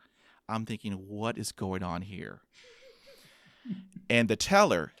bank. I'm thinking, what is going on here? And the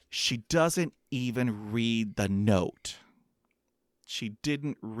teller, she doesn't even read the note. She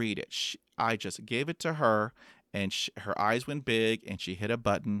didn't read it. I just gave it to her, and her eyes went big, and she hit a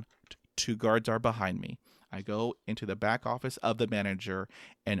button. 2 guards are behind me. I go into the back office of the manager,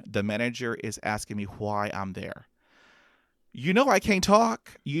 and the manager is asking me why I'm there. I can't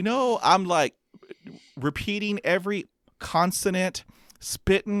talk. I'm like repeating every consonant,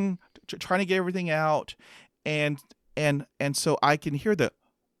 spitting, trying to get everything out, and so I can hear the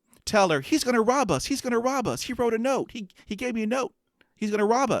teller, he's going to rob us. He's going to rob us. He wrote a note. He gave me a note. He's going to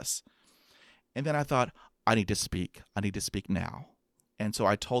rob us. And then I thought, I need to speak. I need to speak now. And so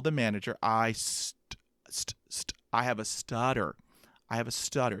I told the manager, I have a stutter. I have a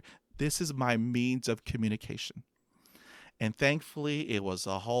stutter. This is my means of communication. And thankfully, it was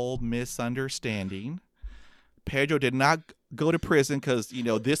a whole misunderstanding. Pedro did not go to prison because,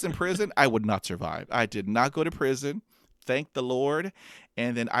 this in prison, I would not survive. I did not go to prison. Thank the Lord.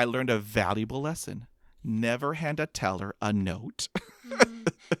 And then I learned a valuable lesson. Never hand a teller a note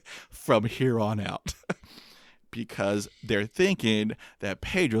from here on out. Because they're thinking that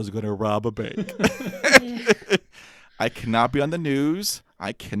Pedro's going to rob a bank. I cannot be on the news.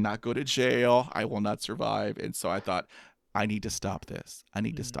 I cannot go to jail. I will not survive. And so I thought, I need to stop this. I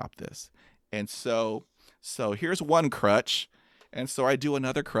need to stop this. And so here's one crutch. And so I do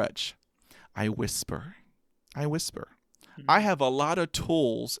another crutch. I whisper. I have a lot of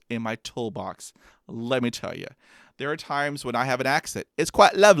tools in my toolbox. Let me tell you. There are times when I have an accent. It's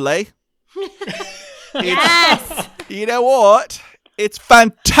quite lovely. Yes. You know what? It's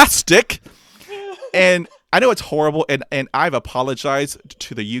fantastic. And I know it's horrible, and I've apologized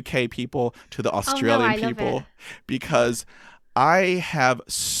to the UK people, to the Australian people, because I have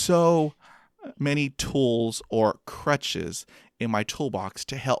so many tools or crutches in my toolbox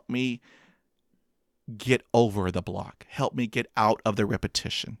to help me get over the block, help me get out of the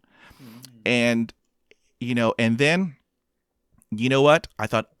repetition. And, and then, you know what? I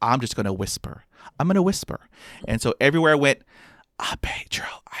thought, I'm just going to whisper. I'm going to whisper. And so everywhere I went, Pedro,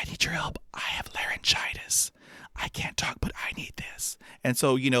 I need your help. I have laryngitis. I can't talk, but I need this. And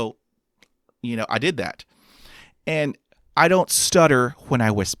so, I did that. And I don't stutter when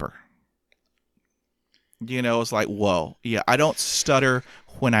I whisper. It's like, whoa. Yeah, I don't stutter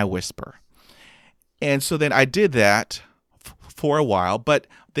when I whisper. And so then I did that for a while, but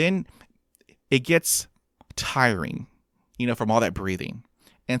then it gets tiring, from all that breathing.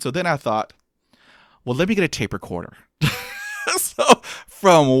 And so then I thought, well, let me get a tape recorder. So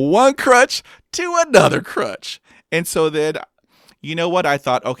from one crutch to another crutch. And so then, you know what? I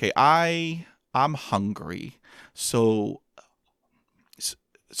thought, okay, I'm hungry. So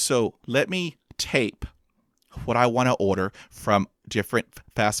let me tape what I want to order from different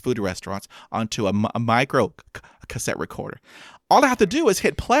fast food restaurants onto a micro cassette recorder. All I have to do is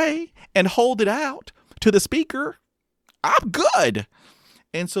hit play and hold it out to the speaker. I'm good.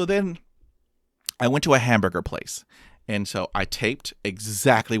 And so then I went to a hamburger place. And so I taped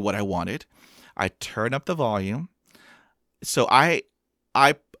exactly what I wanted. I turn up the volume. So I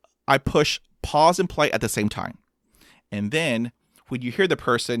push pause and play at the same time. And then when you hear the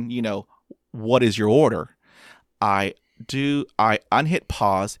person, what is your order? I unhit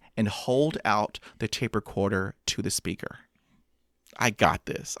pause and hold out the tape recorder to the speaker. I got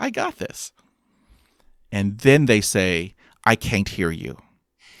this. And then they say, I can't hear you.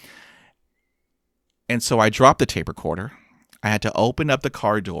 And so I dropped the tape recorder. I had to open up the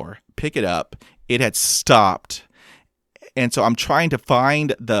car door, pick it up. It had stopped. And so I'm trying to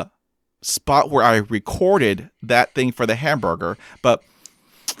find the spot where I recorded that thing for the hamburger. But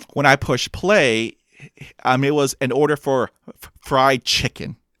when I push play, it was an order for fried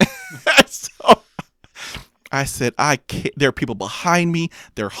chicken. So I said, I can't. There are people behind me.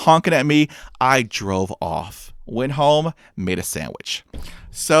 They're honking at me. I drove off, went home, made a sandwich.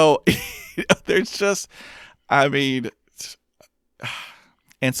 So there's just, and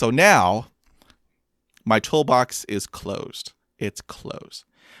so now my toolbox is closed. It's closed.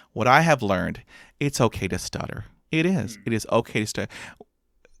 What I have learned, it's okay to stutter. It is. It is okay to stutter.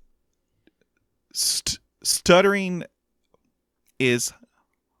 Stuttering is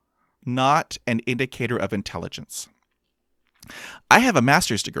not an indicator of intelligence. I have a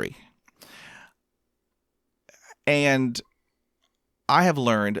master's degree, and I have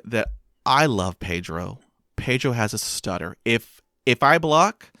learned that I love Pedro. Pedro has a stutter. If I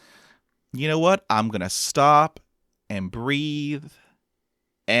block, you know what? I'm going to stop and breathe.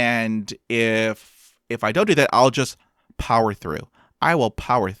 And if I don't do that, I'll just power through. I will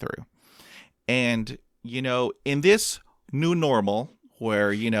power through. And, in this new normal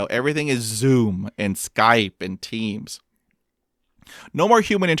where, everything is Zoom and Skype and Teams, no more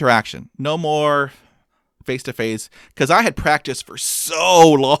human interaction, no more face-to-face, because I had practiced for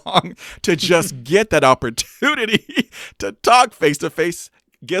so long to just get that opportunity to talk face-to-face.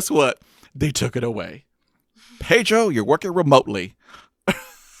 Guess what? They took it away. Pedro, you're working remotely.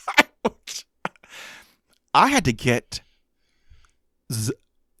 I had to get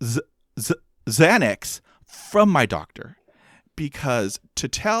Xanax from my doctor, because to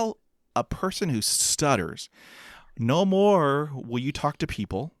tell a person who stutters, no more will you talk to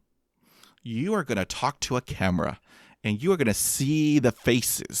people. You are going to talk to a camera, and you are going to see the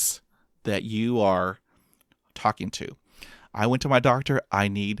faces that you are talking to. I went to my doctor. I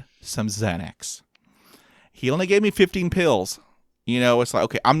need some Xanax. He only gave me 15 pills. It's like,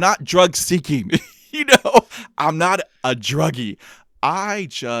 okay, I'm not drug seeking. I'm not a druggie.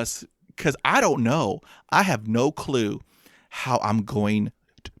 Because I don't know. I have no clue how I'm going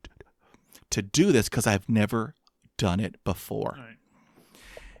to do this, because I've never done it before. Right.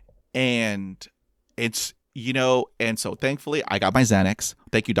 And it's, and so thankfully I got my Xanax.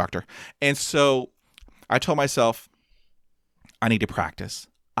 Thank you, doctor. And so I told myself, I need to practice.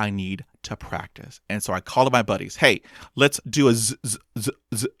 And so I called up my buddies. Hey, let's do a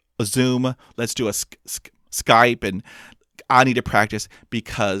Zoom. Let's do a Skype. And I need to practice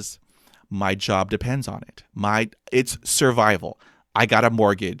because my job depends on it. It's survival. I got a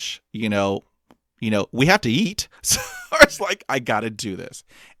mortgage, we have to eat. So it's like, I got to do this.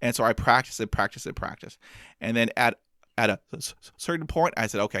 And so I practice. And then at a certain point, I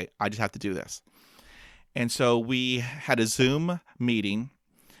said, okay, I just have to do this. And so we had a Zoom meeting,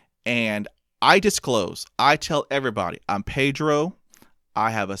 and I disclose, I tell everybody, I'm Pedro.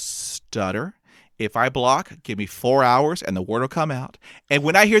 I have a stutter. If I block, give me 4 hours and the word will come out. And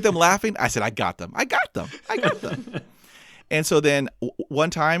when I hear them laughing, I said, I got them. And so then one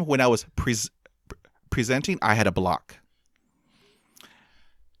time when I was presenting, I had a block.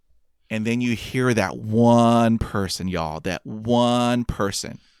 And then you hear that one person, y'all, that one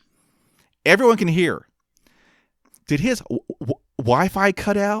person. Everyone can hear. Did his Wi-Fi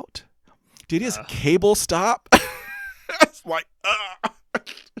cut out? Did his cable stop? It's like,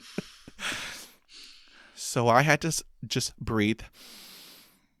 So I had to just breathe.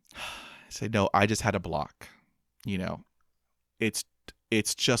 Say, no, I just had a block. It's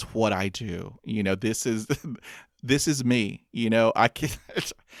just what I do. This is me. I can't.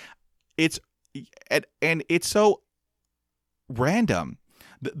 It's so random.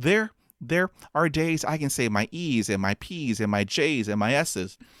 There are days I can say my E's and my P's and my J's and my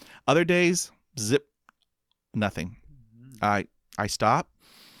S's. Other days, zip, nothing. I stop,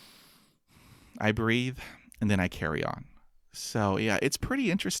 I breathe, and then I carry on. So yeah, it's pretty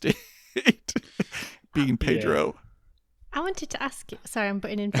interesting being Pedro. Yeah. I wanted to ask you. Sorry, I'm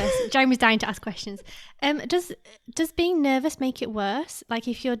butting in first. Jeremy's dying to ask questions. Does being nervous make it worse? Like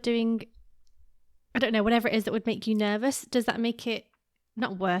if you're doing, I don't know, whatever it is that would make you nervous, does that make it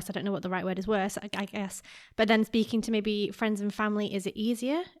not worse? I don't know what the right word is. Worse, I guess. But then speaking to maybe friends and family, is it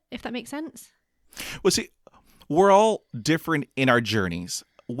easier? If that makes sense. Well, see, we're all different in our journeys.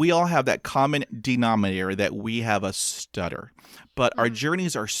 We all have that common denominator that we have a stutter, but our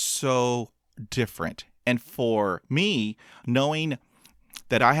journeys are so different. And for me, knowing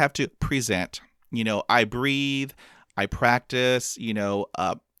that I have to present, I breathe, I practice,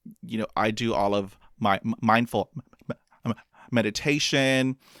 I do all of my mindful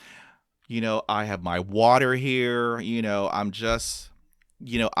meditation. I have my water here. I'm just,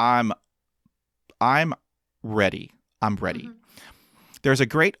 I'm ready. I'm ready. Mm-hmm. There's a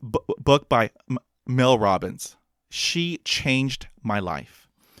great book by Mel Robbins. She changed my life.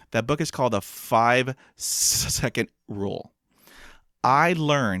 That book is called The 5-Second Rule. I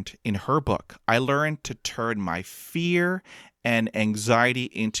learned in her book, to turn my fear and anxiety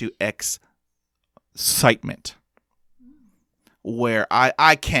into excitement. Where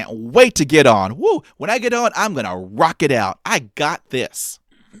I can't wait to get on. Woo! When I get on, I'm going to rock it out. I got this.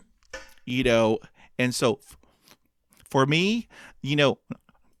 And so for me,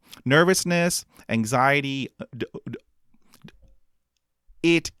 nervousness, anxiety,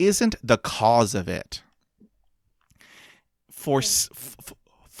 it isn't the cause of it. For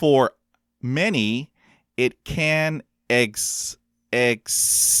many, it can exacerbate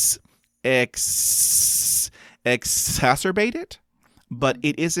it, but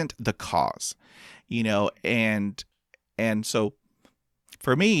it isn't the cause, and so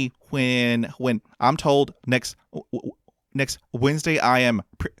for me, when I'm told next Wednesday I am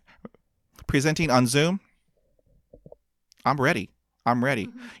presenting on Zoom, I'm ready.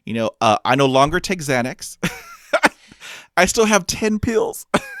 Mm-hmm. I no longer take Xanax. I still have 10 pills.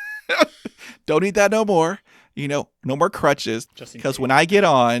 Don't need that no more. No more crutches. Because when I get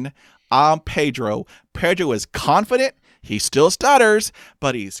on, I'm Pedro. Pedro is confident. He still stutters,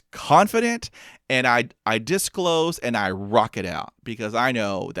 but he's confident. And I disclose and I rock it out because I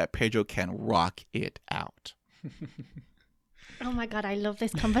know that Pedro can rock it out. Oh my God, I love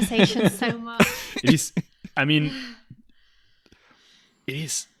this conversation so much. It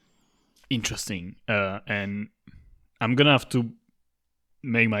is interesting. And I'm going to have to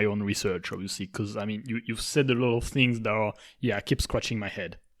make my own research, obviously, because, you've said a lot of things that are, I keep scratching my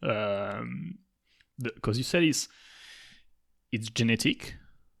head. Because you said it's genetic.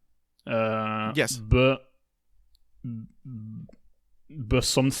 Yes. But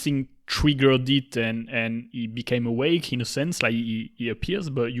something triggered it and he became awake in a sense, like he appears,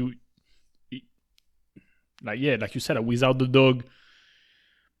 but like you said, without the dog,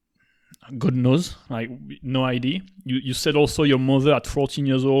 God knows, like no idea. You said also your mother at 14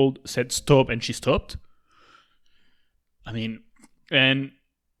 years old said stop and she stopped. And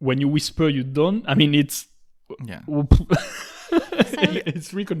when you whisper you don't, it's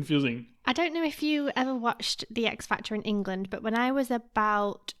it's really confusing. I don't know if you ever watched The X Factor in England, but when I was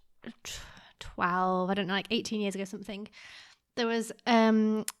about 12, I don't know, like 18 years ago something, there was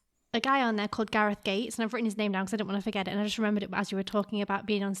a guy on there called Gareth Gates, and I've written his name down because I don't want to forget it, and I just remembered it as you were talking about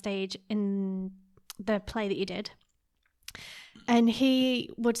being on stage in the play that you did. And he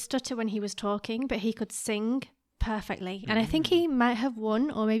would stutter when he was talking, but he could sing perfectly. And I think he might have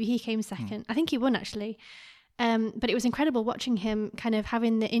won, or maybe he came second. I think he won, actually. But it was incredible watching him kind of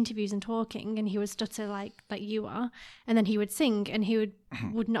having the interviews and talking, and he would stutter like you are, and then he would sing, and he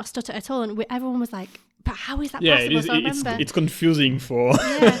would not stutter at all, and everyone was like, but how is that possible? So I remember it's confusing for to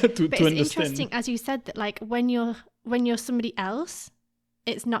it's understand. Interesting, as you said, that like when you're somebody else,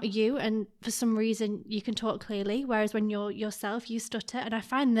 it's not you, and for some reason you can talk clearly, whereas when you're yourself, you stutter. And I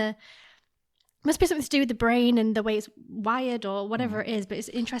find must be something to do with the brain and the way it's wired or whatever it is, but it's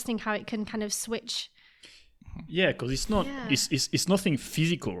interesting how it can kind of switch. Yeah, because it's not it's nothing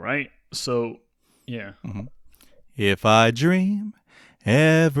physical, right? So yeah. Mm-hmm. If I dream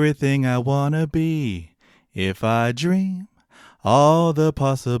everything I wanna be, if I dream all the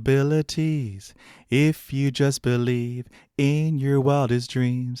possibilities, if you just believe in your wildest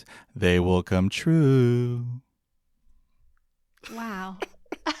dreams, they will come true. Wow.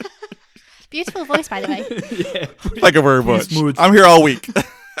 Beautiful voice, by the way. Yeah, like a very much. I'm here all week.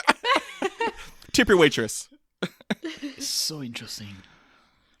 Tip your waitress. So interesting.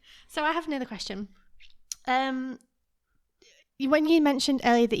 So I have another question. When you mentioned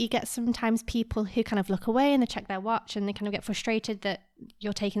earlier that you get sometimes people who kind of look away and they check their watch and they kind of get frustrated that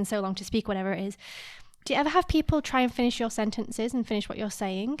you're taking so long to speak, whatever it is. Do you ever have people try and finish your sentences and finish what you're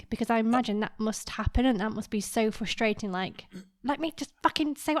saying? Because I imagine that must happen and that must be so frustrating. Like, let me just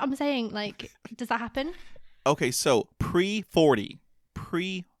fucking say what I'm saying. Like, does that happen? Okay, so pre-40,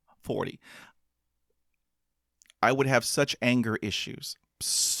 I would have such anger issues,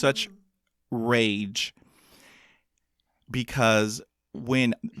 such rage, because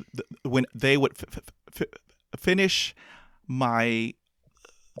when when they would finish my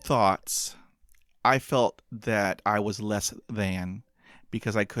thoughts, I felt that I was less than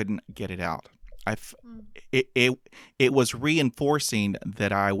because I couldn't get it out. It was reinforcing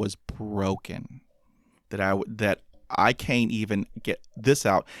that I was broken, that I can't even get this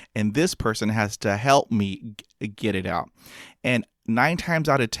out, and this person has to help me get it out. And 9 times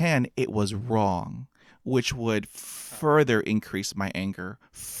out of 10, it was wrong, which would further increase my anger,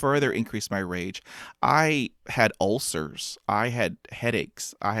 further increase my rage. I had ulcers. I had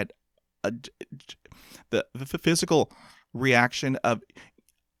headaches. I had the physical reaction of,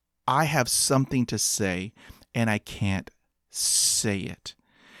 I have something to say and I can't say it.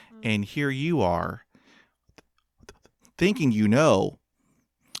 And here you are thinking you know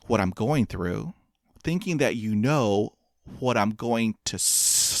what I'm going through, thinking that you know what I'm going to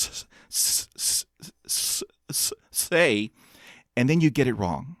say, and then you get it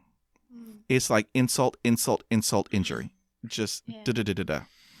wrong. It's like insult, insult, insult, injury. Just da-da-da-da-da.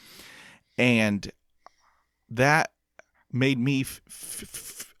 And that made me,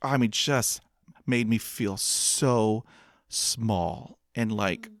 just made me feel so small. And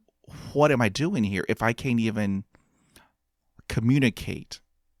like, what am I doing here if I can't even communicate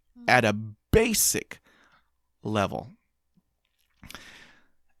at a basic level?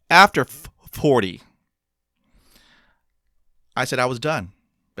 After 40, I said I was done.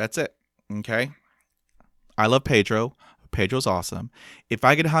 That's it. Okay? I love Pedro. Pedro's awesome. If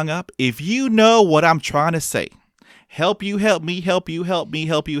I get hung up, if you know what I'm trying to say, help you, help me, help you, help me,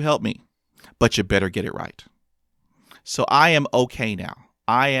 help you, help me. But you better get it right. So I am okay now.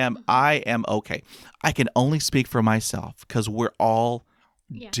 I am okay. I can only speak for myself because we're all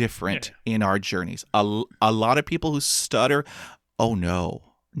different in our journeys. A lot of people who stutter, oh no,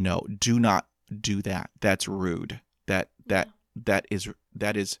 do not do that. That's rude. That is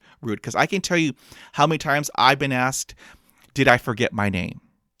rude. Because I can tell you how many times I've been asked, did I forget my name?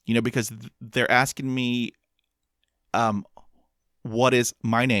 Because they're asking me, what is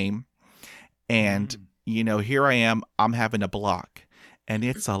my name? And, here I am, I'm having a block. And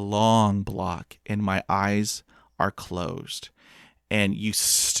it's a long block. And my eyes are closed. And you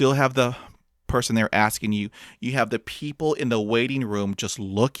still have the person there asking you. You have the people in the waiting room just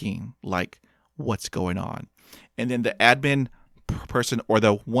looking like, what's going on? And then the admin person or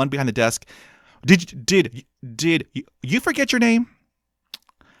the one behind the desk, did you forget your name?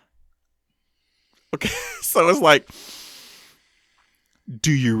 Okay, so it's like,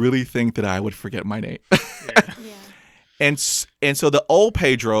 do you really think that I would forget my name? Yeah. And so the old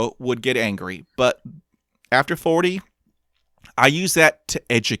Pedro would get angry, but after 40, I use that to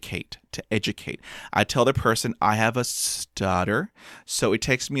educate. I tell the person I have a stutter, so it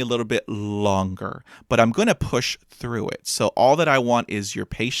takes me a little bit longer, but I'm going to push through it. So all that I want is your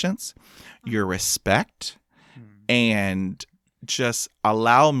patience, your respect, and just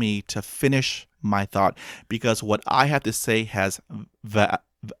allow me to finish my thought, because what I have to say has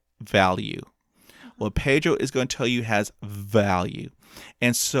value. What Pedro is going to tell you has value.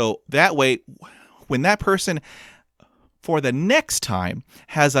 And so that way, when that person for the next time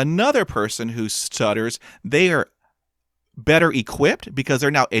has another person who stutters, they are better equipped because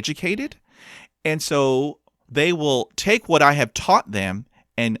they're now educated. And so they will take what I have taught them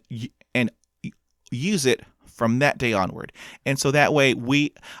and use it from that day onward. And so that way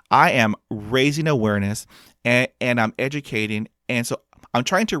I am raising awareness and I'm educating. And so I'm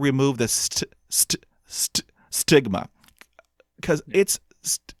trying to remove the stigma, because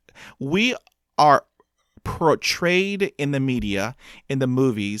we are portrayed in the media, in the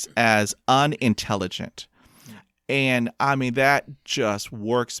movies, as unintelligent. And that just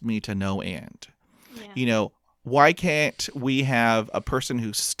works me to no end. Why can't we have a person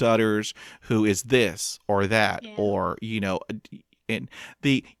who stutters, who is this or that, or, in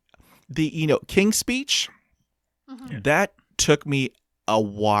the King's Speech, that took me a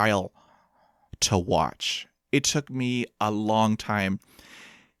while to watch. It took me a long time,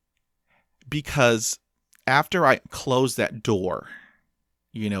 because after I closed that door,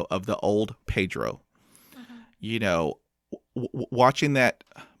 of the old Pedro, watching that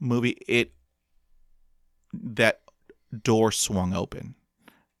movie, that door swung open.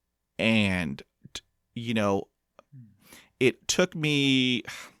 And, it took me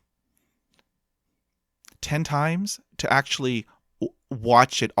 10 times to actually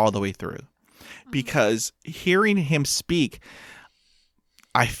watch it all the way through. Because hearing him speak,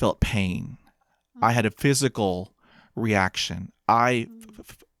 I felt pain. I had a physical reaction.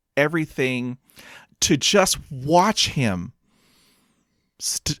 Everything, to just watch him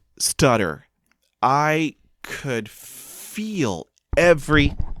stutter, I could feel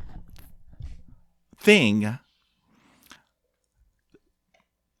everything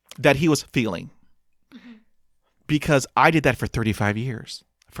that he was feeling. Because I did that for 35 years.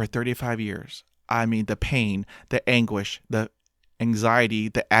 For 35 years. I mean, the pain, the anguish, the anxiety,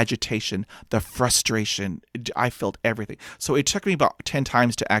 the agitation, the frustration. I felt everything. So it took me about 10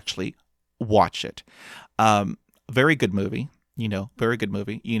 times to actually watch it. Very good movie, very good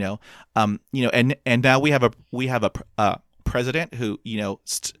movie, and now we have a president who,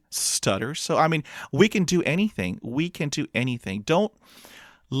 stutters. So, I mean, we can do anything. We can do anything. Don't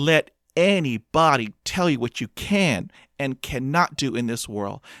let anybody tell you what you can and cannot do in this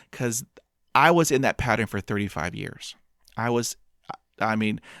world, because I was in that pattern for 35 years.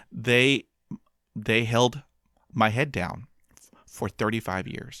 They held my head down for 35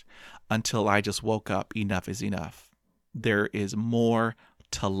 years until I just woke up. Enough is enough. There is more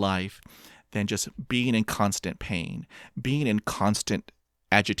to life than just being in constant pain, being in constant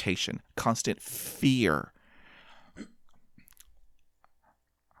agitation, constant fear,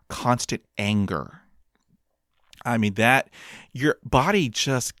 constant anger. I mean, that your body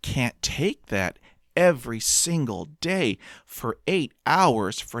just can't take that every single day for 8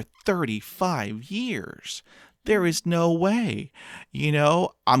 hours for 35 years. There is no way.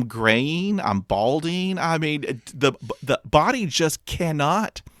 I'm graying, I'm balding. I mean, the body just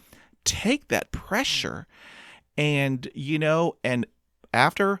cannot take that pressure. And, and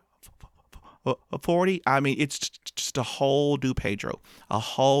after 40, I mean, it's just a whole new Pedro,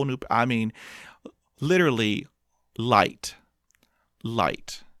 literally light.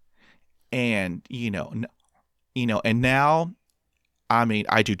 And, and now, I mean,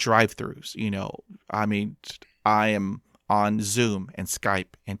 I do drive-throughs, I am on Zoom and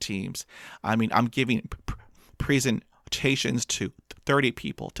Skype and Teams. I mean, I'm giving presentations to 30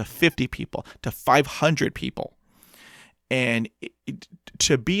 people, to 50 people, to 500 people. And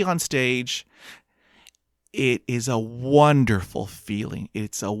to be on stage, it is a wonderful feeling.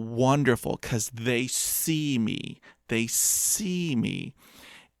 It's a wonderful, because they see me.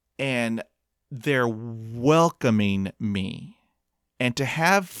 And they're welcoming me. And to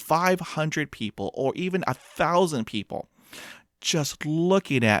have 500 people or even 1,000 people just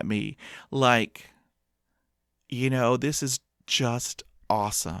looking at me like, this is just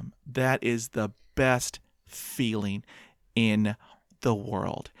awesome. That is the best feeling in the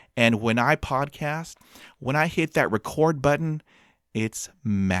world. And when I podcast, when I hit that record button, it's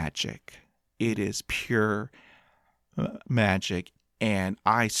magic. It is pure magic. And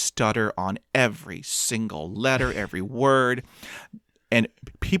I stutter on every single letter, every word. And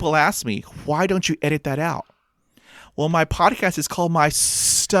people ask me, why don't you edit that out? Well, my podcast is called My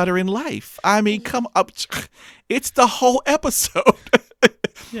Stuttering Life. I mean, come up. It's the whole episode.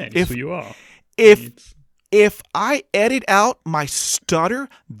 Yeah, it's who you are. If I edit out my stutter,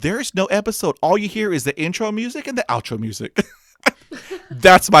 there's no episode. All you hear is the intro music and the outro music.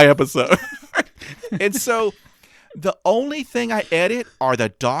 That's my episode. And so the only thing I edit are the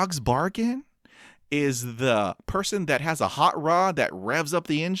dogs barking, is the person that has a hot rod that revs up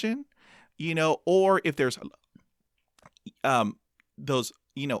the engine, or if there's those,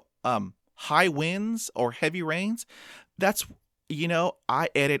 high winds or heavy rains. That's, I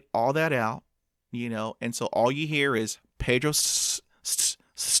edit all that out, and so all you hear is Pedro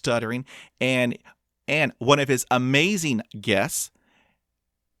stuttering and one of his amazing guests,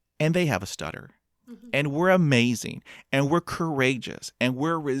 and they have a stutter. And we're amazing, and we're courageous, and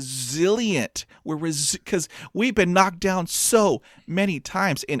we're resilient. Because we've been knocked down so many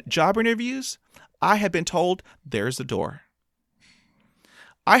times. In job interviews, I have been told, there's the door.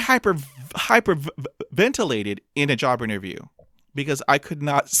 I hyperventilated in a job interview because I could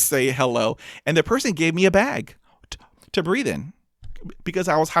not say hello. And the person gave me a bag to breathe in because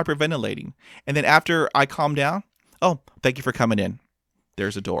I was hyperventilating. And then after I calmed down, oh, thank you for coming in.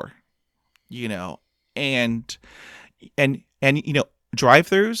 There's a door. And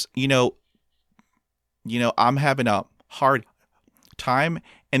drive-throughs, I'm having a hard time,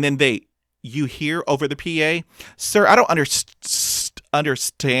 and then you hear over the PA, sir, I don't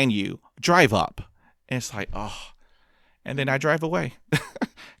understand you. Drive up. And it's like, oh, and then I drive away,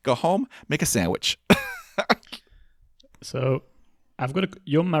 go home, make a sandwich. So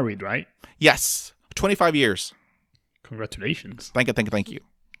you're married, right? Yes. 25 years. Congratulations. Thank you.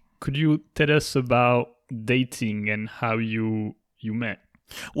 Could you tell us about dating and how you met?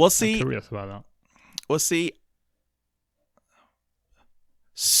 Well, see, I'm curious about that. Well, see,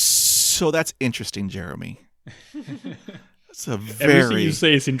 so that's interesting, Jeremy. It's a Everything you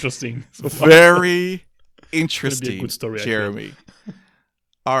say is interesting. So very interesting, be a good story, Jeremy.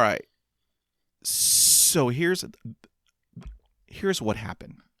 All right. So here's here's what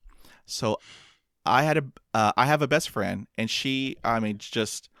happened. So I have a best friend, and she,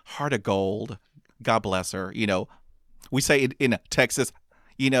 just heart of gold. God bless her. We say in Texas,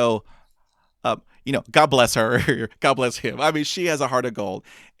 God bless her. God bless him. She has a heart of gold.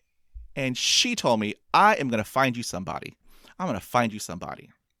 And she told me, I am going to find you somebody. I'm going to find you somebody.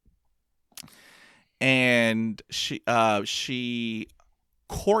 And she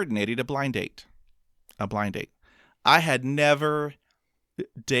coordinated a blind date. I had never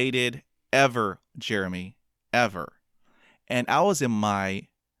dated ever, Jeremy, ever. And I was in my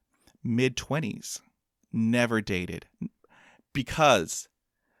mid-20s, never dated, because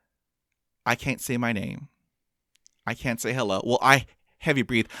I can't say my name. I can't say hello. Well, I heavy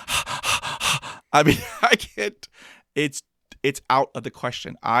breathe. I can't. It's out of the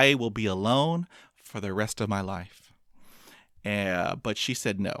question. I will be alone for the rest of my life. But she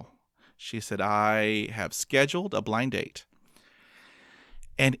said no. She said, I have scheduled a blind date.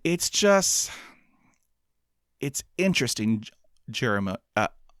 And it's interesting, Jeremy.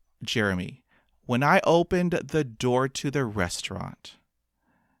 When I opened the door to the restaurant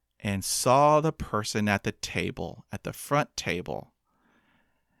and saw the person at the table, at the front table,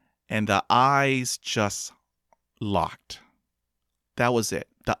 and the eyes just locked. That was it.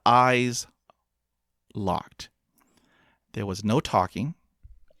 The eyes locked. There was no talking.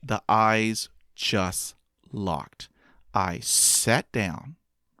 The eyes just locked. I sat down,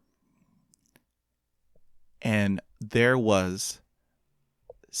 and there was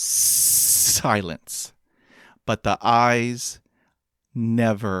silence, but the eyes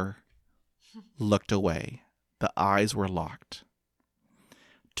never looked away. The eyes were locked.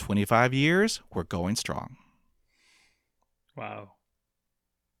 25 years, we're going strong. Wow.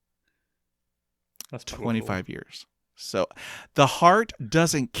 That's 25 years. So the heart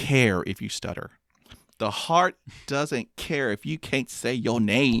doesn't care if you stutter. The heart doesn't care if you can't say your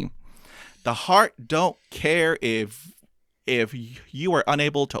name. The heart don't care if you are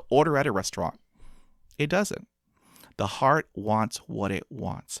unable to order at a restaurant. It doesn't. The heart wants what it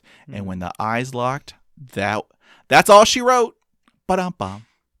wants. Mm. And when the eyes locked, that's all she wrote. Ba-dum-bum.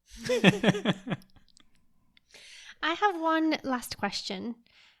 I have one last question.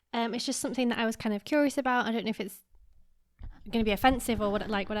 It's just something that I was kind of curious about. I don't know if it's going to be offensive or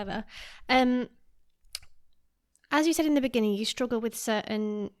whatever. As you said in the beginning, you struggle with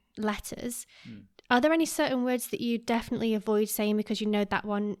certain letters. Are there any certain words that you definitely avoid saying because you know that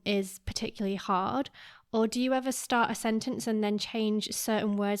one is particularly hard? Or do you ever start a sentence and then change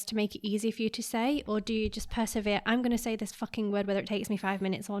certain words to make it easy for you to say? Or do you just persevere? I'm going to say this fucking word whether it takes me 5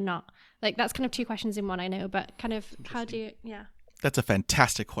 minutes or not. That's kind of two questions in one, I know, but kind of how do you, yeah. That's a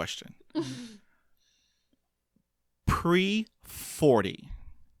fantastic question. Pre-40,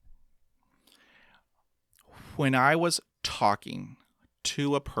 when I was talking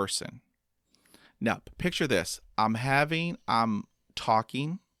to a person, now picture this, I'm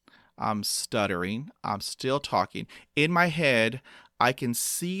talking, I'm stuttering, I'm still talking. In my head, I can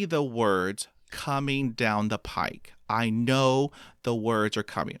see the words coming down the pike. I know the words are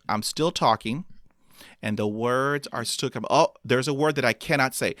coming. I'm still talking, and the words are still coming. Oh, there's a word that I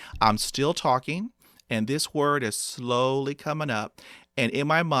cannot say. I'm still talking, and this word is slowly coming up. And in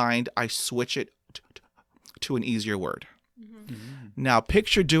my mind, I switch it to an easier word. Mm-hmm. Now,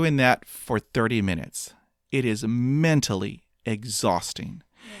 picture doing that for 30 minutes. It is mentally exhausting.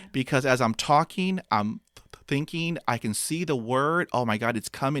 Because as I'm talking, I'm thinking, I can see the word. Oh my God, it's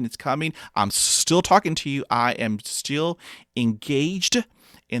coming. I'm still talking to you. I am still engaged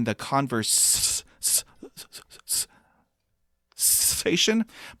in the conversation.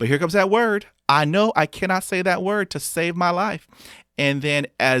 But here comes that word. I know I cannot say that word to save my life. And then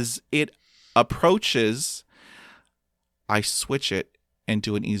as it approaches, I switch it and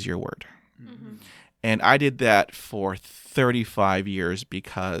do an easier word. Mm-hmm. And I did that for 35 years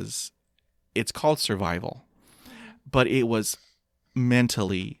because it's called survival. But it was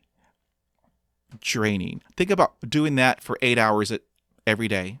mentally draining. Think about doing that for 8 hours every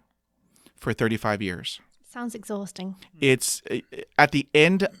day for 35 years. Sounds exhausting. It's at the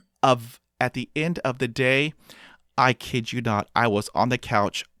end of the day, I kid you not, I was on the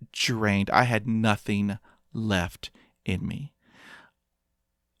couch drained. I had nothing left in me.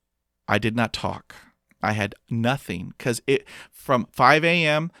 I did not talk. I had nothing because from 5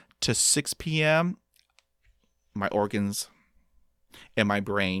 a.m. to 6 p.m., my organs and my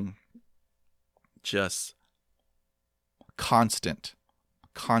brain just constant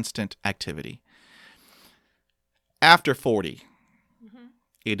activity. After 40,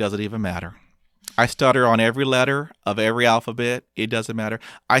 It doesn't even matter. I stutter on every letter of every alphabet. It doesn't matter.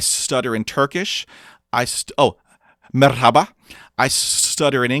 I stutter in Turkish. merhaba. I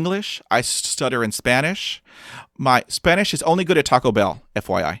stutter in English. I stutter in Spanish. My Spanish is only good at Taco Bell,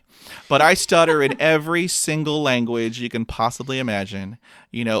 FYI. But I stutter in every single language you can possibly imagine.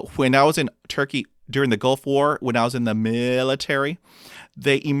 You know, when I was in Turkey during the Gulf War, when I was in the military,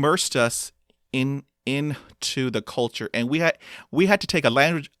 they immersed us into the culture, and we had to take a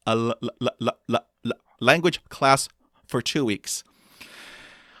language class for 2 weeks.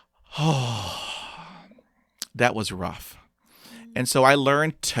 Oh, that was rough. And so I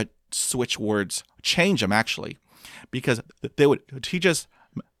learned to switch words, change them actually, because they would teach us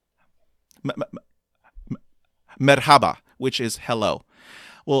merhaba, which is hello.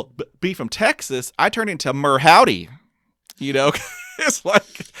 Well, be from Texas, I turned into merhowdy. You know, it's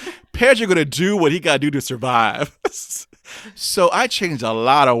like Pedro going to do what he got to do to survive. So I changed a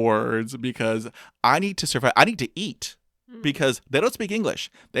lot of words because I need to survive. I need to eat because they don't speak English.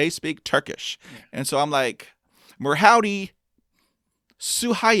 They speak Turkish. And so I'm like, merhowdy,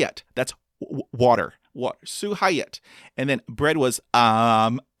 suhayet. That's water. Suhayet. And then bread was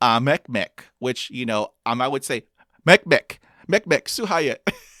mekmek, which, you know, I would say mekmek, suhayet.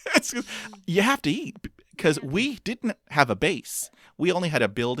 You have to eat because we didn't have a base. We only had a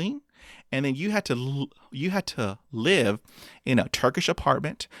building, and then you had to live in a Turkish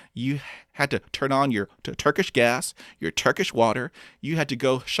apartment. You had to turn on your Turkish gas, your Turkish water. You had to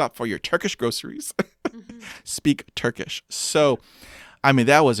go shop for your Turkish groceries. Speak Turkish. So, I mean,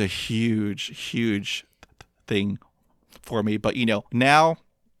 that was a huge thing for me. But, you know, now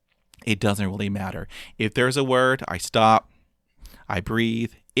it doesn't really matter. If there's a word, I stop, I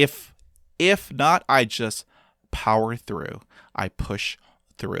breathe. If not, I just power through. I push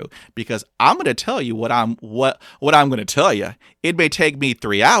through because I'm going to tell you what I'm going to tell you. It may take me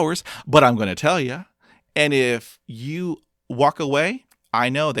 3 hours, but I'm going to tell you. And if you walk away, I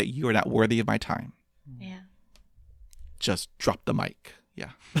know that you are not worthy of my time. Yeah. Just drop the mic.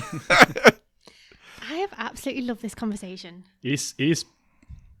 Yeah. I have absolutely loved this conversation. It is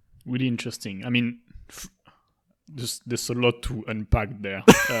really interesting. I mean, there's a lot to unpack there.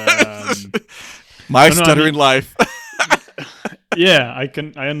 My stuttering life. Yeah,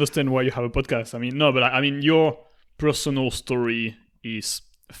 I understand why you have a podcast. I mean, no, but I mean, your personal story is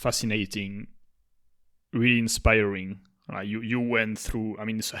fascinating, really inspiring. You went through, I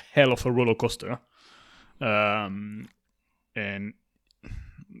mean, it's a hell of a roller coaster. And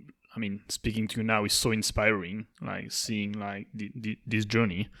I mean, speaking to you now is so inspiring, like seeing like this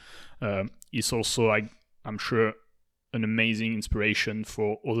journey. It's also, like, I'm sure, an amazing inspiration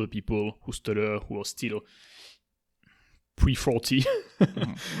for other people who stutter, who are still pre-40,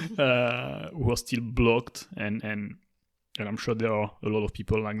 who are still blocked, and I'm sure there are a lot of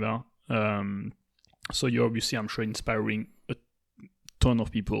people like that. So you're obviously, I'm sure, inspiring a ton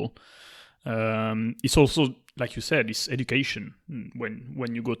of people. It's also, like you said, it's education.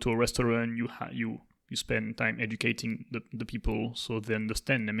 When you go to a restaurant, you spend time educating the people so they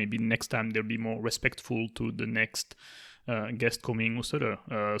understand, and maybe next time they'll be more respectful to the next guest coming or stutter.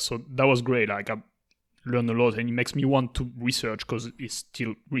 So that was great. Like, I learned a lot, and it makes me want to research because it's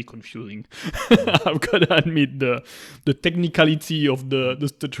still really confusing. I've got to admit the technicality of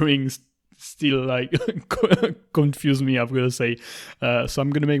the stuttering still like confuse me, I've got to say. So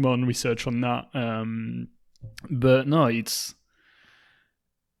I'm going to make my own research on that. But no, it's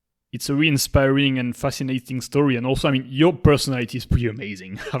a really inspiring and fascinating story. And also, I mean, your personality is pretty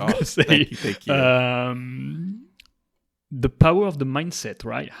amazing, I've got to say. Thank you. The power of the mindset,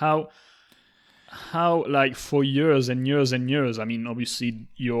 right? How like for years and years and years, I mean, obviously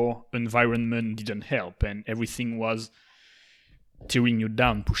your environment didn't help and everything was tearing you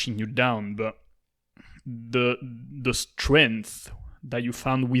down, pushing you down, but the strength that you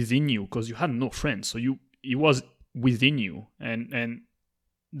found within you, because you had no friends, so it was within you, and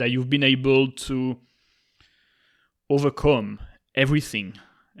that you've been able to overcome everything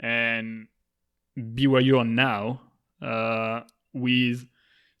and be where you are now, with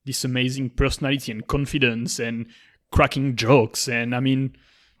this amazing personality and confidence and cracking jokes. And I mean,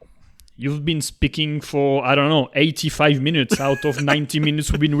 you've been speaking for, I don't know, 85 minutes out of 90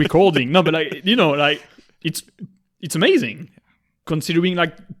 minutes we've been recording. No, but like, you know, like it's amazing considering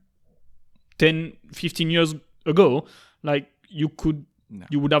like 10, 15 years ago, like you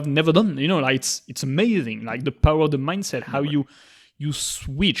would have never done, you know, like it's amazing. Like the power of the mindset, how you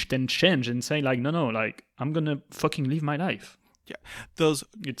switched and changed and say like, no, like I'm going to fucking live my life. Yeah. Those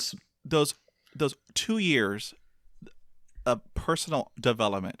 2 years of personal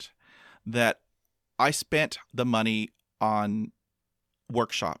development that I spent the money on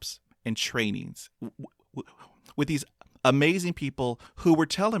workshops and trainings with these amazing people who were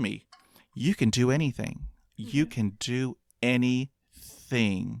telling me, you can do anything. You can do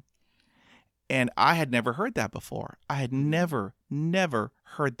anything. And I had never heard that before. I had never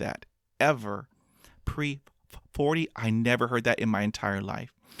heard that ever. Pre-40, I never heard that in my entire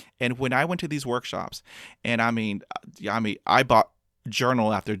life. And when I went to these workshops, and I bought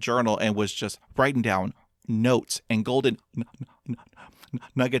journal after journal and was just writing down notes and golden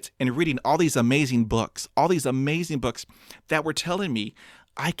nuggets and reading all these amazing books that were telling me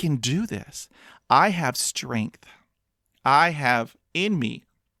I can do this. I have strength. I have in me.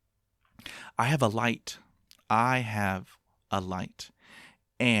 I have a light. I have a light.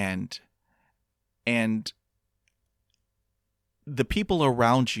 And the people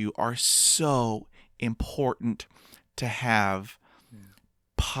around you are so important to have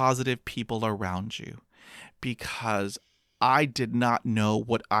positive people around you, because I did not know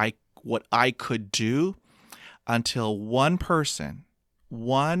what I could do until one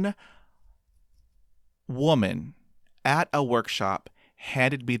woman at a workshop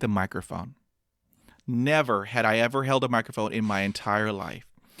handed me the microphone. Never had I ever held a microphone in my entire life.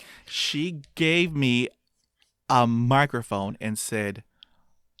 She gave me a microphone and said,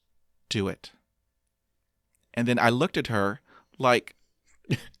 "Do it." And then I looked at her like,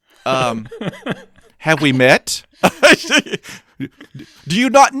 have we met? Do you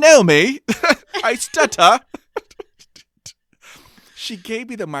not know me? I stutter. She gave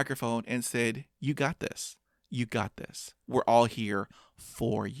me the microphone and said, "You got this. You got this. We're all here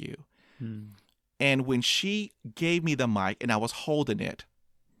for you." And when she gave me the mic and I was holding it,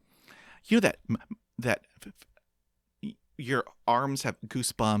 you know that your arms have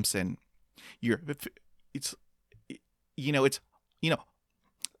goosebumps and it's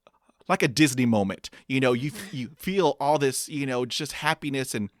like a Disney moment. You feel all this, just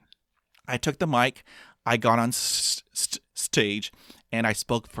happiness. And I took the mic, I got on stage, and I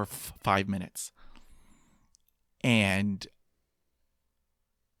spoke for 5 minutes. And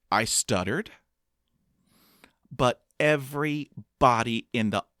I stuttered, but everybody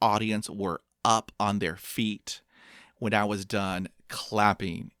in the audience were up on their feet when I was done,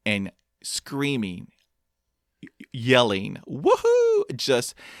 clapping and screaming, yelling,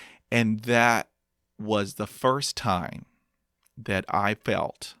 "Woohoo!" And that was the first time that I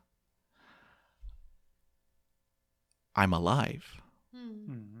felt I'm alive.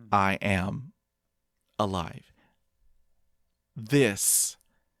 I am alive. This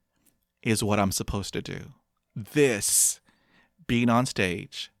is what I'm supposed to do. This, being on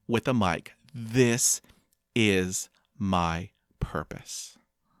stage with a mic, this is my purpose.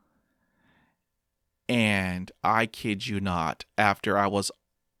 And I kid you not, after I was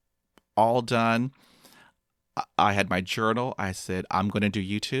all done, I had my journal. I said, I'm going to do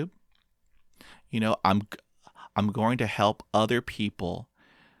YouTube. I'm going to help other people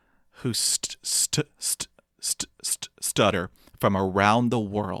who stutter from around the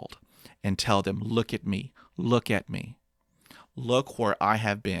world and tell them, look at me, look at me. Look where I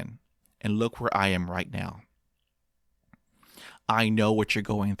have been and look where I am right now. I know what you're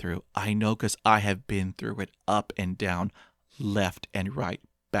going through. I know because I have been through it, up and down, left and right,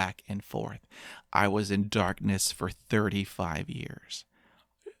 back and forth. I was in darkness for 35 years.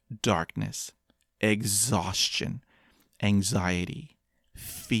 Darkness, exhaustion, anxiety,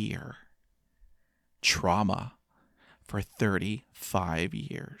 fear, trauma for 35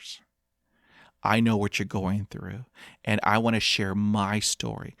 years. I know what you're going through, and I want to share my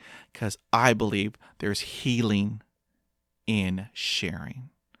story because I believe there's healing in sharing.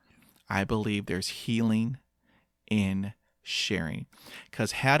 I believe there's healing in sharing.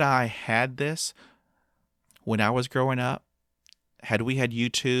 Because had I had this when I was growing up, had we had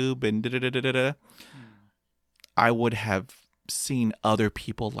YouTube and I would have seen other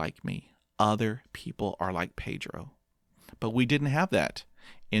people like me. Other people are like Pedro. But we didn't have that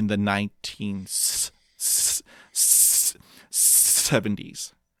in the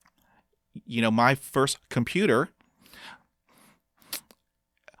 1970s. My first computer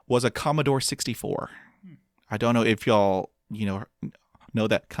was a Commodore 64. I don't know if y'all, know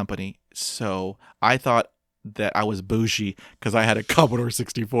that company. So I thought that I was bougie because I had a Commodore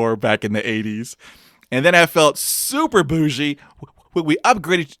 64 back in the 80s. And then I felt super bougie when we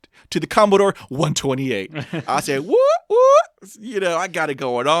upgraded to the Commodore 128. I said, what? I got it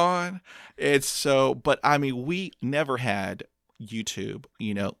going on. And so, but we never had YouTube,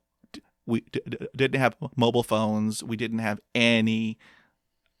 we didn't have mobile phones. We didn't have any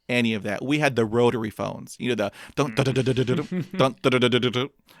of that. We had the rotary phones, the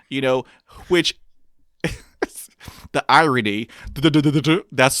which the irony,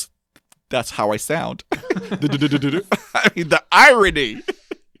 that's how I sound. The irony.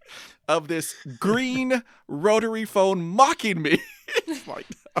 of this green rotary phone mocking me. It's like,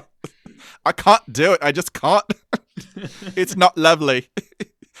 I can't do it. I just can't. It's not lovely.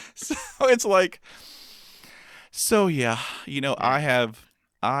 So it's like, so yeah, I have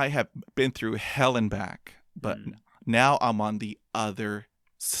been through hell and back, but now I'm on the other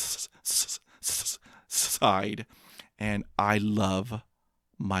side, and I love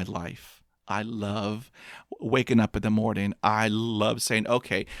my life. I love waking up in the morning. I love saying,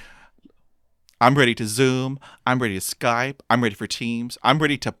 okay, I'm ready to Zoom. I'm ready to Skype. I'm ready for Teams. I'm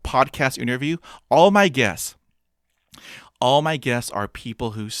ready to podcast interview. All my guests are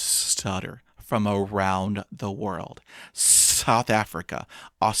people who stutter from around the world. South Africa,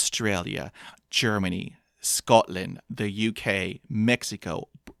 Australia, Germany, Scotland, the UK, Mexico,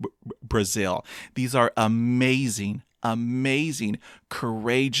 Brazil. These are amazing,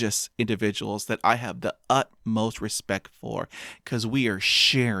 courageous individuals that I have the utmost respect for, because we're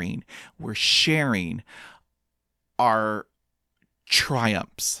sharing our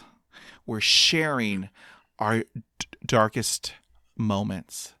triumphs. We're sharing our darkest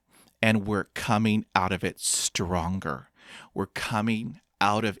moments, and we're coming out of it stronger. We're coming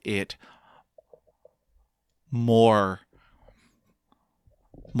out of it more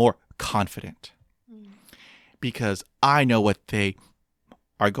confident, because I know what they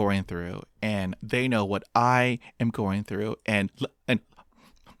are going through, and they know what I am going through, and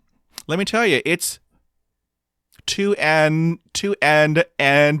let me tell you, it's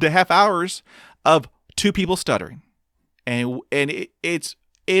 2.5 hours of two people stuttering, and it is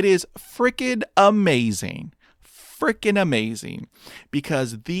freaking amazing,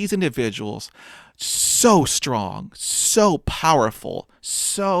 because these individuals, so strong, so powerful,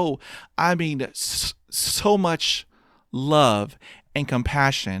 so much love and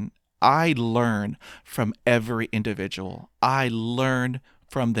compassion. I learn from every individual. I learn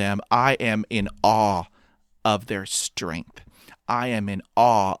from them. I am in awe of their strength. I am in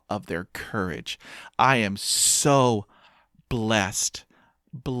awe of their courage. I am so blessed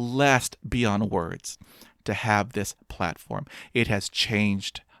beyond words to have this platform. It has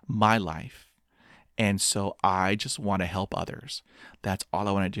changed my life. And so I just want to help others. That's all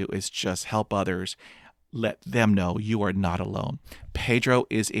I want to do, is just help others. Let them know you are not alone. Pedro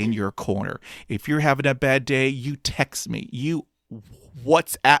is in your corner. If you're having a bad day, you text me. You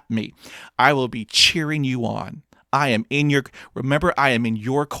WhatsApp me. I will be cheering you on. Remember, I am in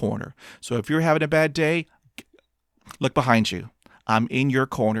your corner. So if you're having a bad day, look behind you. I'm in your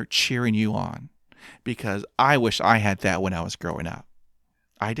corner cheering you on, because I wish I had that when I was growing up.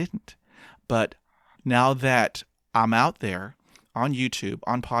 I didn't. But now that I'm out there on YouTube,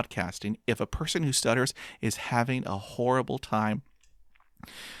 on podcasting, if a person who stutters is having a horrible time,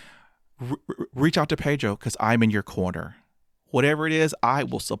 reach out to Pedro, because I'm in your corner. Whatever it is, I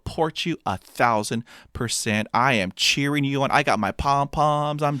will support you 1,000%. I am cheering you on. I got my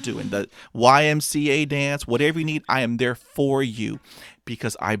pom-poms. I'm doing the YMCA dance. Whatever you need, I am there for you,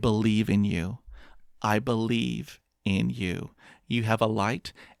 because I believe in you. I believe in you. You have a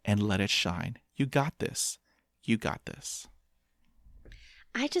light, and let it shine. You got this. You got this.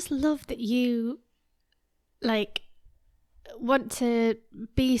 I just love that you want to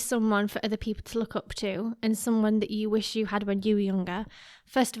be someone for other people to look up to, and someone that you wish you had when you were younger.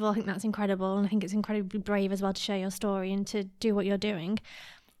 First of all, I think that's incredible, and I think it's incredibly brave as well to share your story and to do what you're doing.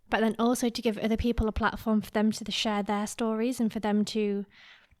 But then also to give other people a platform for them to share their stories and for them to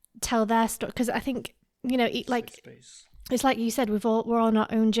tell their story. Because I think, it's like you said, we're all on our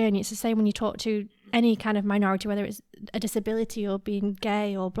own journey. It's the same when you talk to any kind of minority, whether it's a disability or being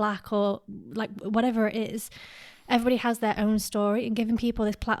gay or black or whatever it is. Everybody has their own story, and giving people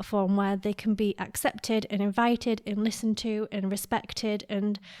this platform where they can be accepted and invited and listened to and respected,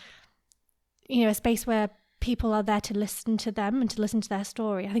 and a space where people are there to listen to them and to listen to their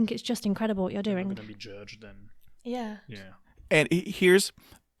story. I think it's just incredible what you're doing. You're not going to be judged then. Yeah. And here's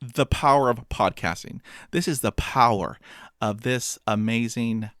the power of podcasting. This is the power of this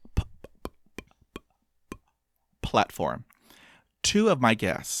amazing platform. Two of my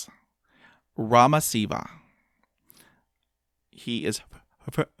guests, Rama Siva. He is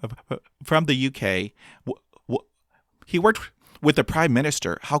from the UK. He worked with the Prime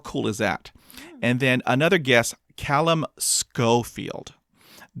Minister. How cool is that? And then another guest, Callum Schofield.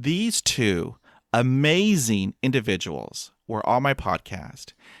 These two amazing individuals were on my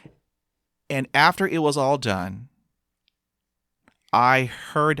podcast. And after it was all done, I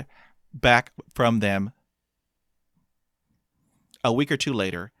heard back from them a week or two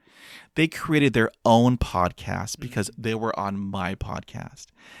later. They created their own podcast because they were on my podcast.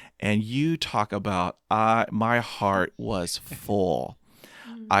 And you talk about, my heart was full.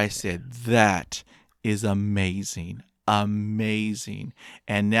 I said, that is amazing. Amazing.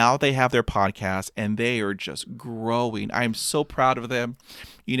 And now they have their podcast and they are just growing. I'm so proud of them.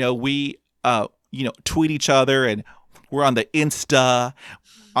 We tweet each other, and we're on the Insta,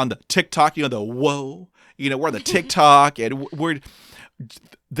 on the TikTok, the whoa, we're on the TikTok, and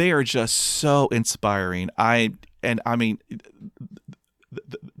they are just so inspiring.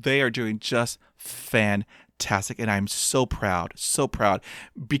 They are doing just fantastic, and I'm so proud.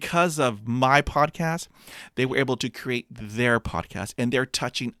 Because of my podcast, they were able to create their podcast, and they're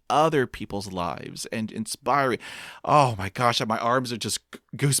touching other people's lives and inspiring. Oh my gosh, my arms are just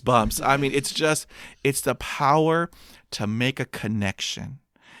goosebumps. It's the power to make a connection,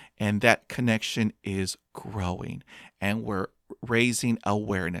 and that connection is growing, and we're raising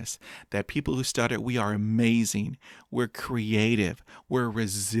awareness that people who stutter, we are amazing, we're creative, we're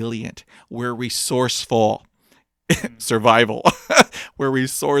resilient, we're resourceful. Survival. We're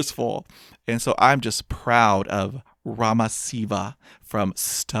resourceful. And so I'm just proud of Rama Siva from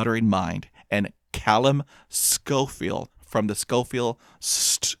Stuttering Mind and Callum Schofield from the Schofield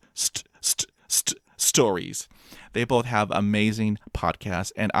Stories. They both have amazing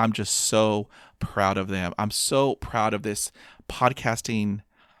podcasts, and I'm just so proud of them. I'm so proud of this podcasting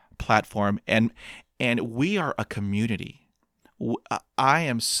platform, and we are a community. I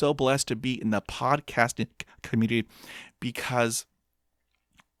am so blessed to be in the podcasting community because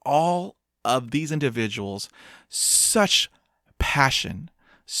all of these individuals, such passion,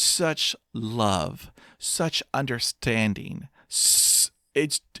 such love, such understanding.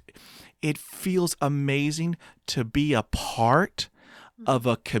 It feels amazing to be a part of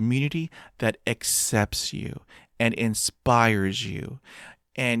a community that accepts you and inspires you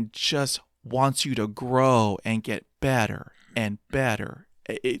and just wants you to grow and get better and better.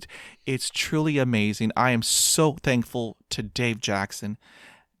 It's truly amazing. I am so thankful to Dave Jackson,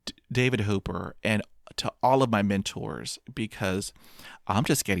 David Hooper, and to all of my mentors, because I'm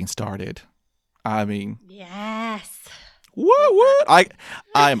just getting started. Yes. What?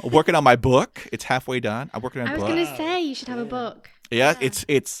 I'm working on my book. It's halfway done. I'm working on a book. I was going to say you should have a book. Yeah,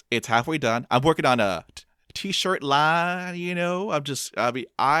 it's halfway done. I'm working on a t-shirt line.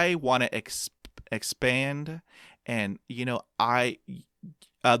 I want to expand, and the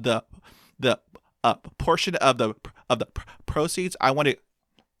portion of the proceeds I want to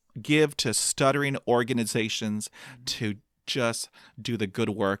give to stuttering organizations to just do the good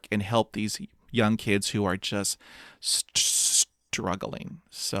work and help these young kids who are just struggling.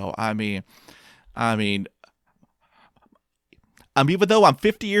 So even though I'm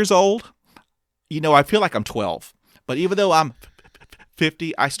 50 years old, I feel like I'm 12. But even though I'm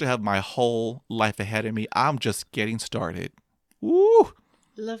 50, I still have my whole life ahead of me. I'm just getting started. Woo!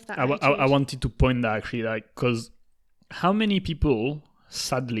 Love that. I wanted to point that actually, because how many people,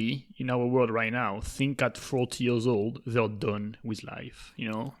 sadly, in our world right now, think at 40 years old they're done with life.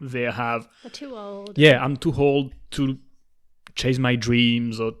 They're too old. Yeah, I'm too old to chase my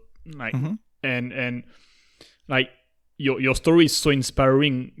dreams, or and your story is so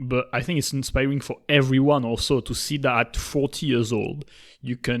inspiring. But I think it's inspiring for everyone also to see that at 40 years old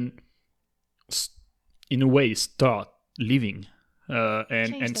you can, in a way, start living.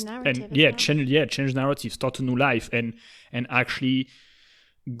 Change the narrative, start a new life, and actually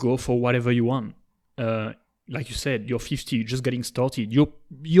go for whatever you want. Like you said, you're 50, you're just getting started. You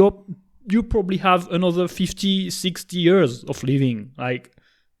probably have another 50, 60 years of living.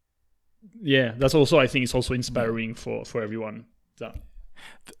 That's also, I think it's also inspiring for everyone.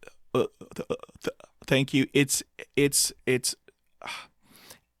 Thank you. It's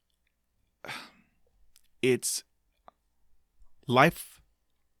life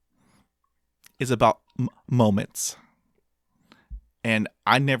is about moments, and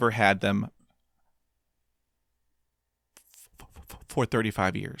I never had them for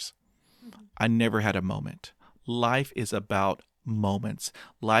 35 years. I never had a moment. Life is about moments.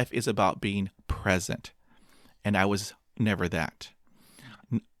 Life is about being present, and I was never that.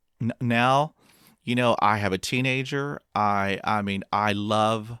 Now, I have a teenager. I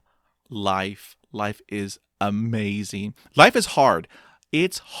love life. Life is amazing. Life is hard.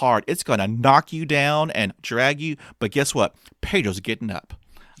 It's hard. It's going to knock you down and drag you. But guess what? Pedro's getting up.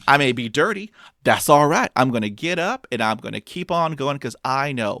 I may be dirty. That's all right. I'm going to get up and I'm going to keep on going because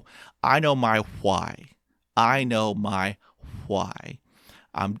I know my why. I know my why.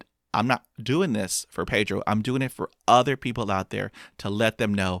 I'm not doing this for Pedro. I'm doing it for other people out there to let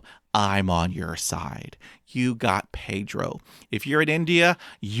them know I'm on your side. You got Pedro. If you're in India,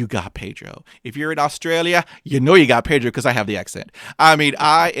 you got Pedro. If you're in Australia, you got Pedro because I have the accent.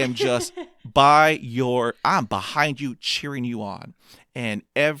 I am just I'm behind you, cheering you on. And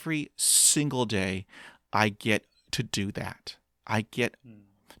every single day, I get to do that. I get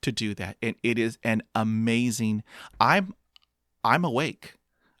to do that. And it is an amazing, I'm awake.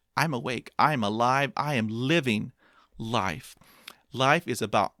 I'm awake. I'm alive. I am living life. Life is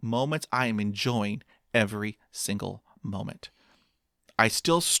about moments I am enjoying every single moment. I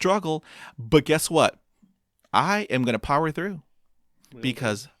still struggle, but guess what? I am going to power through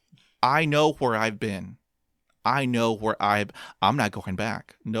because I know where I've been. I know where I'm not going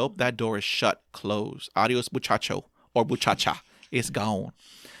back. Nope, that door is shut, closed. Adios, muchacho or muchacha. It's gone.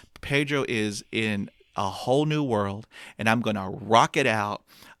 Pedro is in a whole new world, and I'm going to rock it out.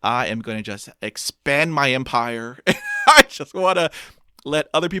 I am going to just expand my empire. I just want to let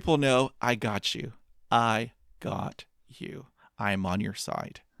other people know I got you. I got you. I am on your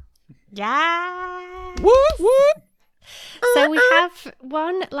side. Yeah. Woo, woo. So we have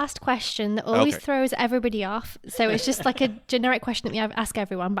one last question that always Okay. throws everybody off. So it's just like a generic question that we ask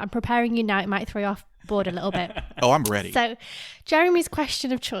everyone, but I'm preparing you now. It might throw you off board a little bit. Oh, I'm ready. So Jeremy's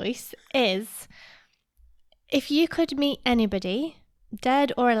question of choice is, if you could meet anybody,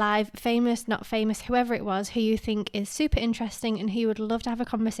 dead or alive, famous, not famous, whoever it was, who you think is super interesting and who you would love to have a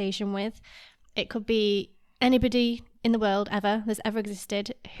conversation with, it could be anybody in the world ever that's ever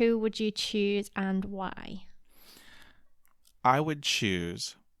existed, who would you choose and why? I would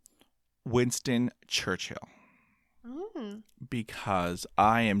choose Winston Churchill because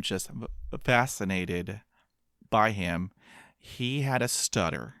I am just fascinated by him. He had a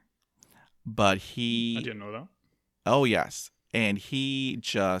stutter, but I didn't know that. oh yes, and he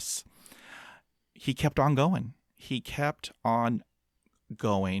kept on going. He kept on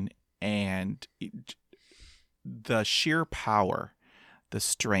going, and the sheer power, the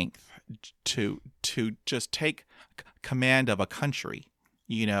strength to just take command of a country,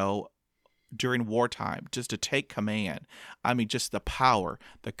 during wartime, just to take command. I mean, just the power,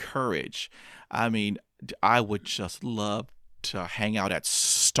 the courage. I mean, I would just love to hang out at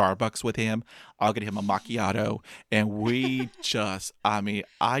Starbucks with him. I'll get him a macchiato, and we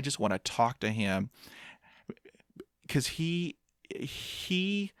I just want to talk to him because he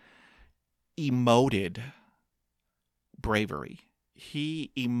emoted bravery.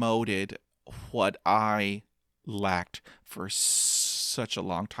 He emoted what I lacked for such a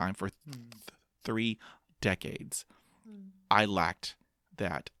long time, for 3 decades. I lacked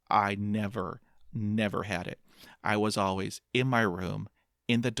that. I never had it. I was always in my room,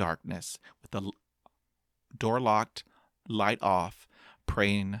 in the darkness, with the door locked, light off,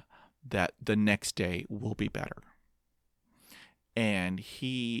 praying that the next day will be better. And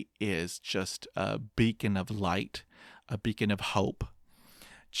he is just a beacon of light, a beacon of hope,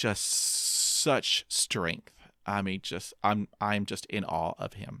 just such strength. I mean, I'm just in awe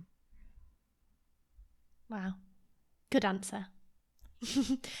of him. Wow. Good answer.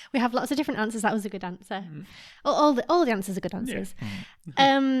 We have lots of different answers. That was a good answer. All the answers are good answers.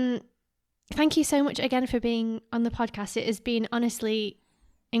 Mm. Thank you so much again for being on the podcast. It has been honestly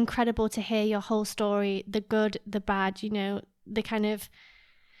incredible to hear your whole story, the good, the bad, the kind of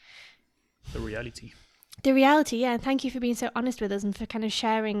The reality. the reality. Yeah. And thank you for being so honest with us and for kind of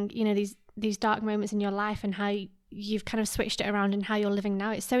sharing, these dark moments in your life and how you've kind of switched it around and how you're living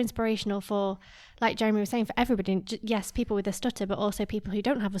now. It's so inspirational for, like Jeremy was saying, for everybody. Yes, people with a stutter, but also people who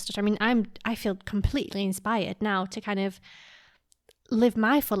don't have a stutter. I mean, I feel completely inspired now to kind of live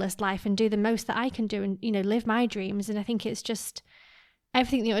my fullest life and do the most that I can do and, live my dreams. And I think it's just,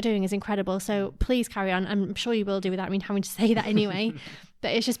 everything that you're doing is incredible. So please carry on. I'm sure you will do without me having to say that anyway.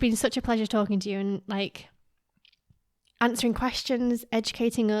 But it's just been such a pleasure talking to you and answering questions,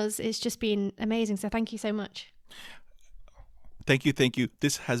 educating us. It's just been amazing. So thank you so much. Thank you.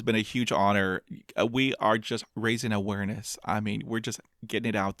 This has been a huge honor. We are just raising awareness. I mean, we're just getting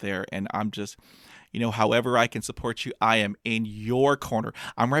it out there, and I'm just, however I can support you, I am in your corner.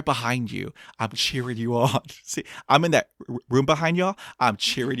 I'm right behind you. I'm cheering you on. See, I'm in that room behind y'all. I'm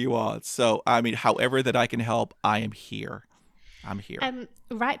cheering you on. So, I mean, however that I can help, I am here. I'm here.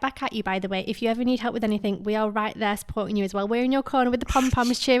 Right back at you, by the way. If you ever need help with anything, we are right there supporting you as well. We're in your corner with the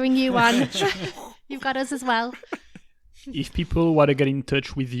pom-poms cheering you on. You've got us as well. If people want to get in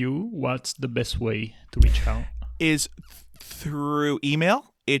touch with you, what's the best way to reach out? Is through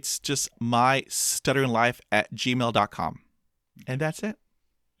email. It's just mystutteringlife@gmail.com. And that's it.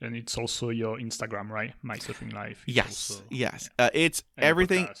 And it's also your Instagram, right? My Stuttering Life. Yes. It's and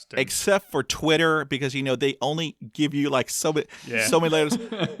everything podcast and- except for Twitter because they only give you like so many letters,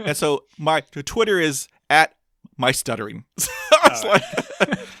 and so my Twitter is @mystuttering. It's like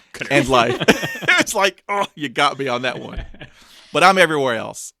and life. It's like, oh, you got me on that one. But I'm everywhere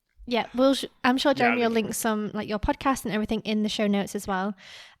else. Yeah, I'm sure Jeremy Yeah, will link some, like, your podcast and everything in the show notes as well.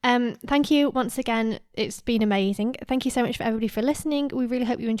 Thank you once again. It's been amazing. Thank you so much for everybody for listening. We really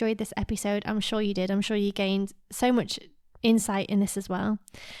hope you enjoyed this episode. I'm sure you did. I'm sure you gained so much insight in this as well.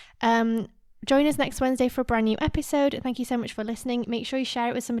 Join us next Wednesday for a brand new episode. Thank you so much for listening. Make sure you share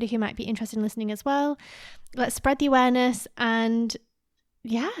it with somebody who might be interested in listening as well. Let's spread the awareness, and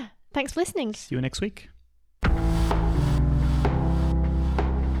yeah, thanks for listening. See you next week.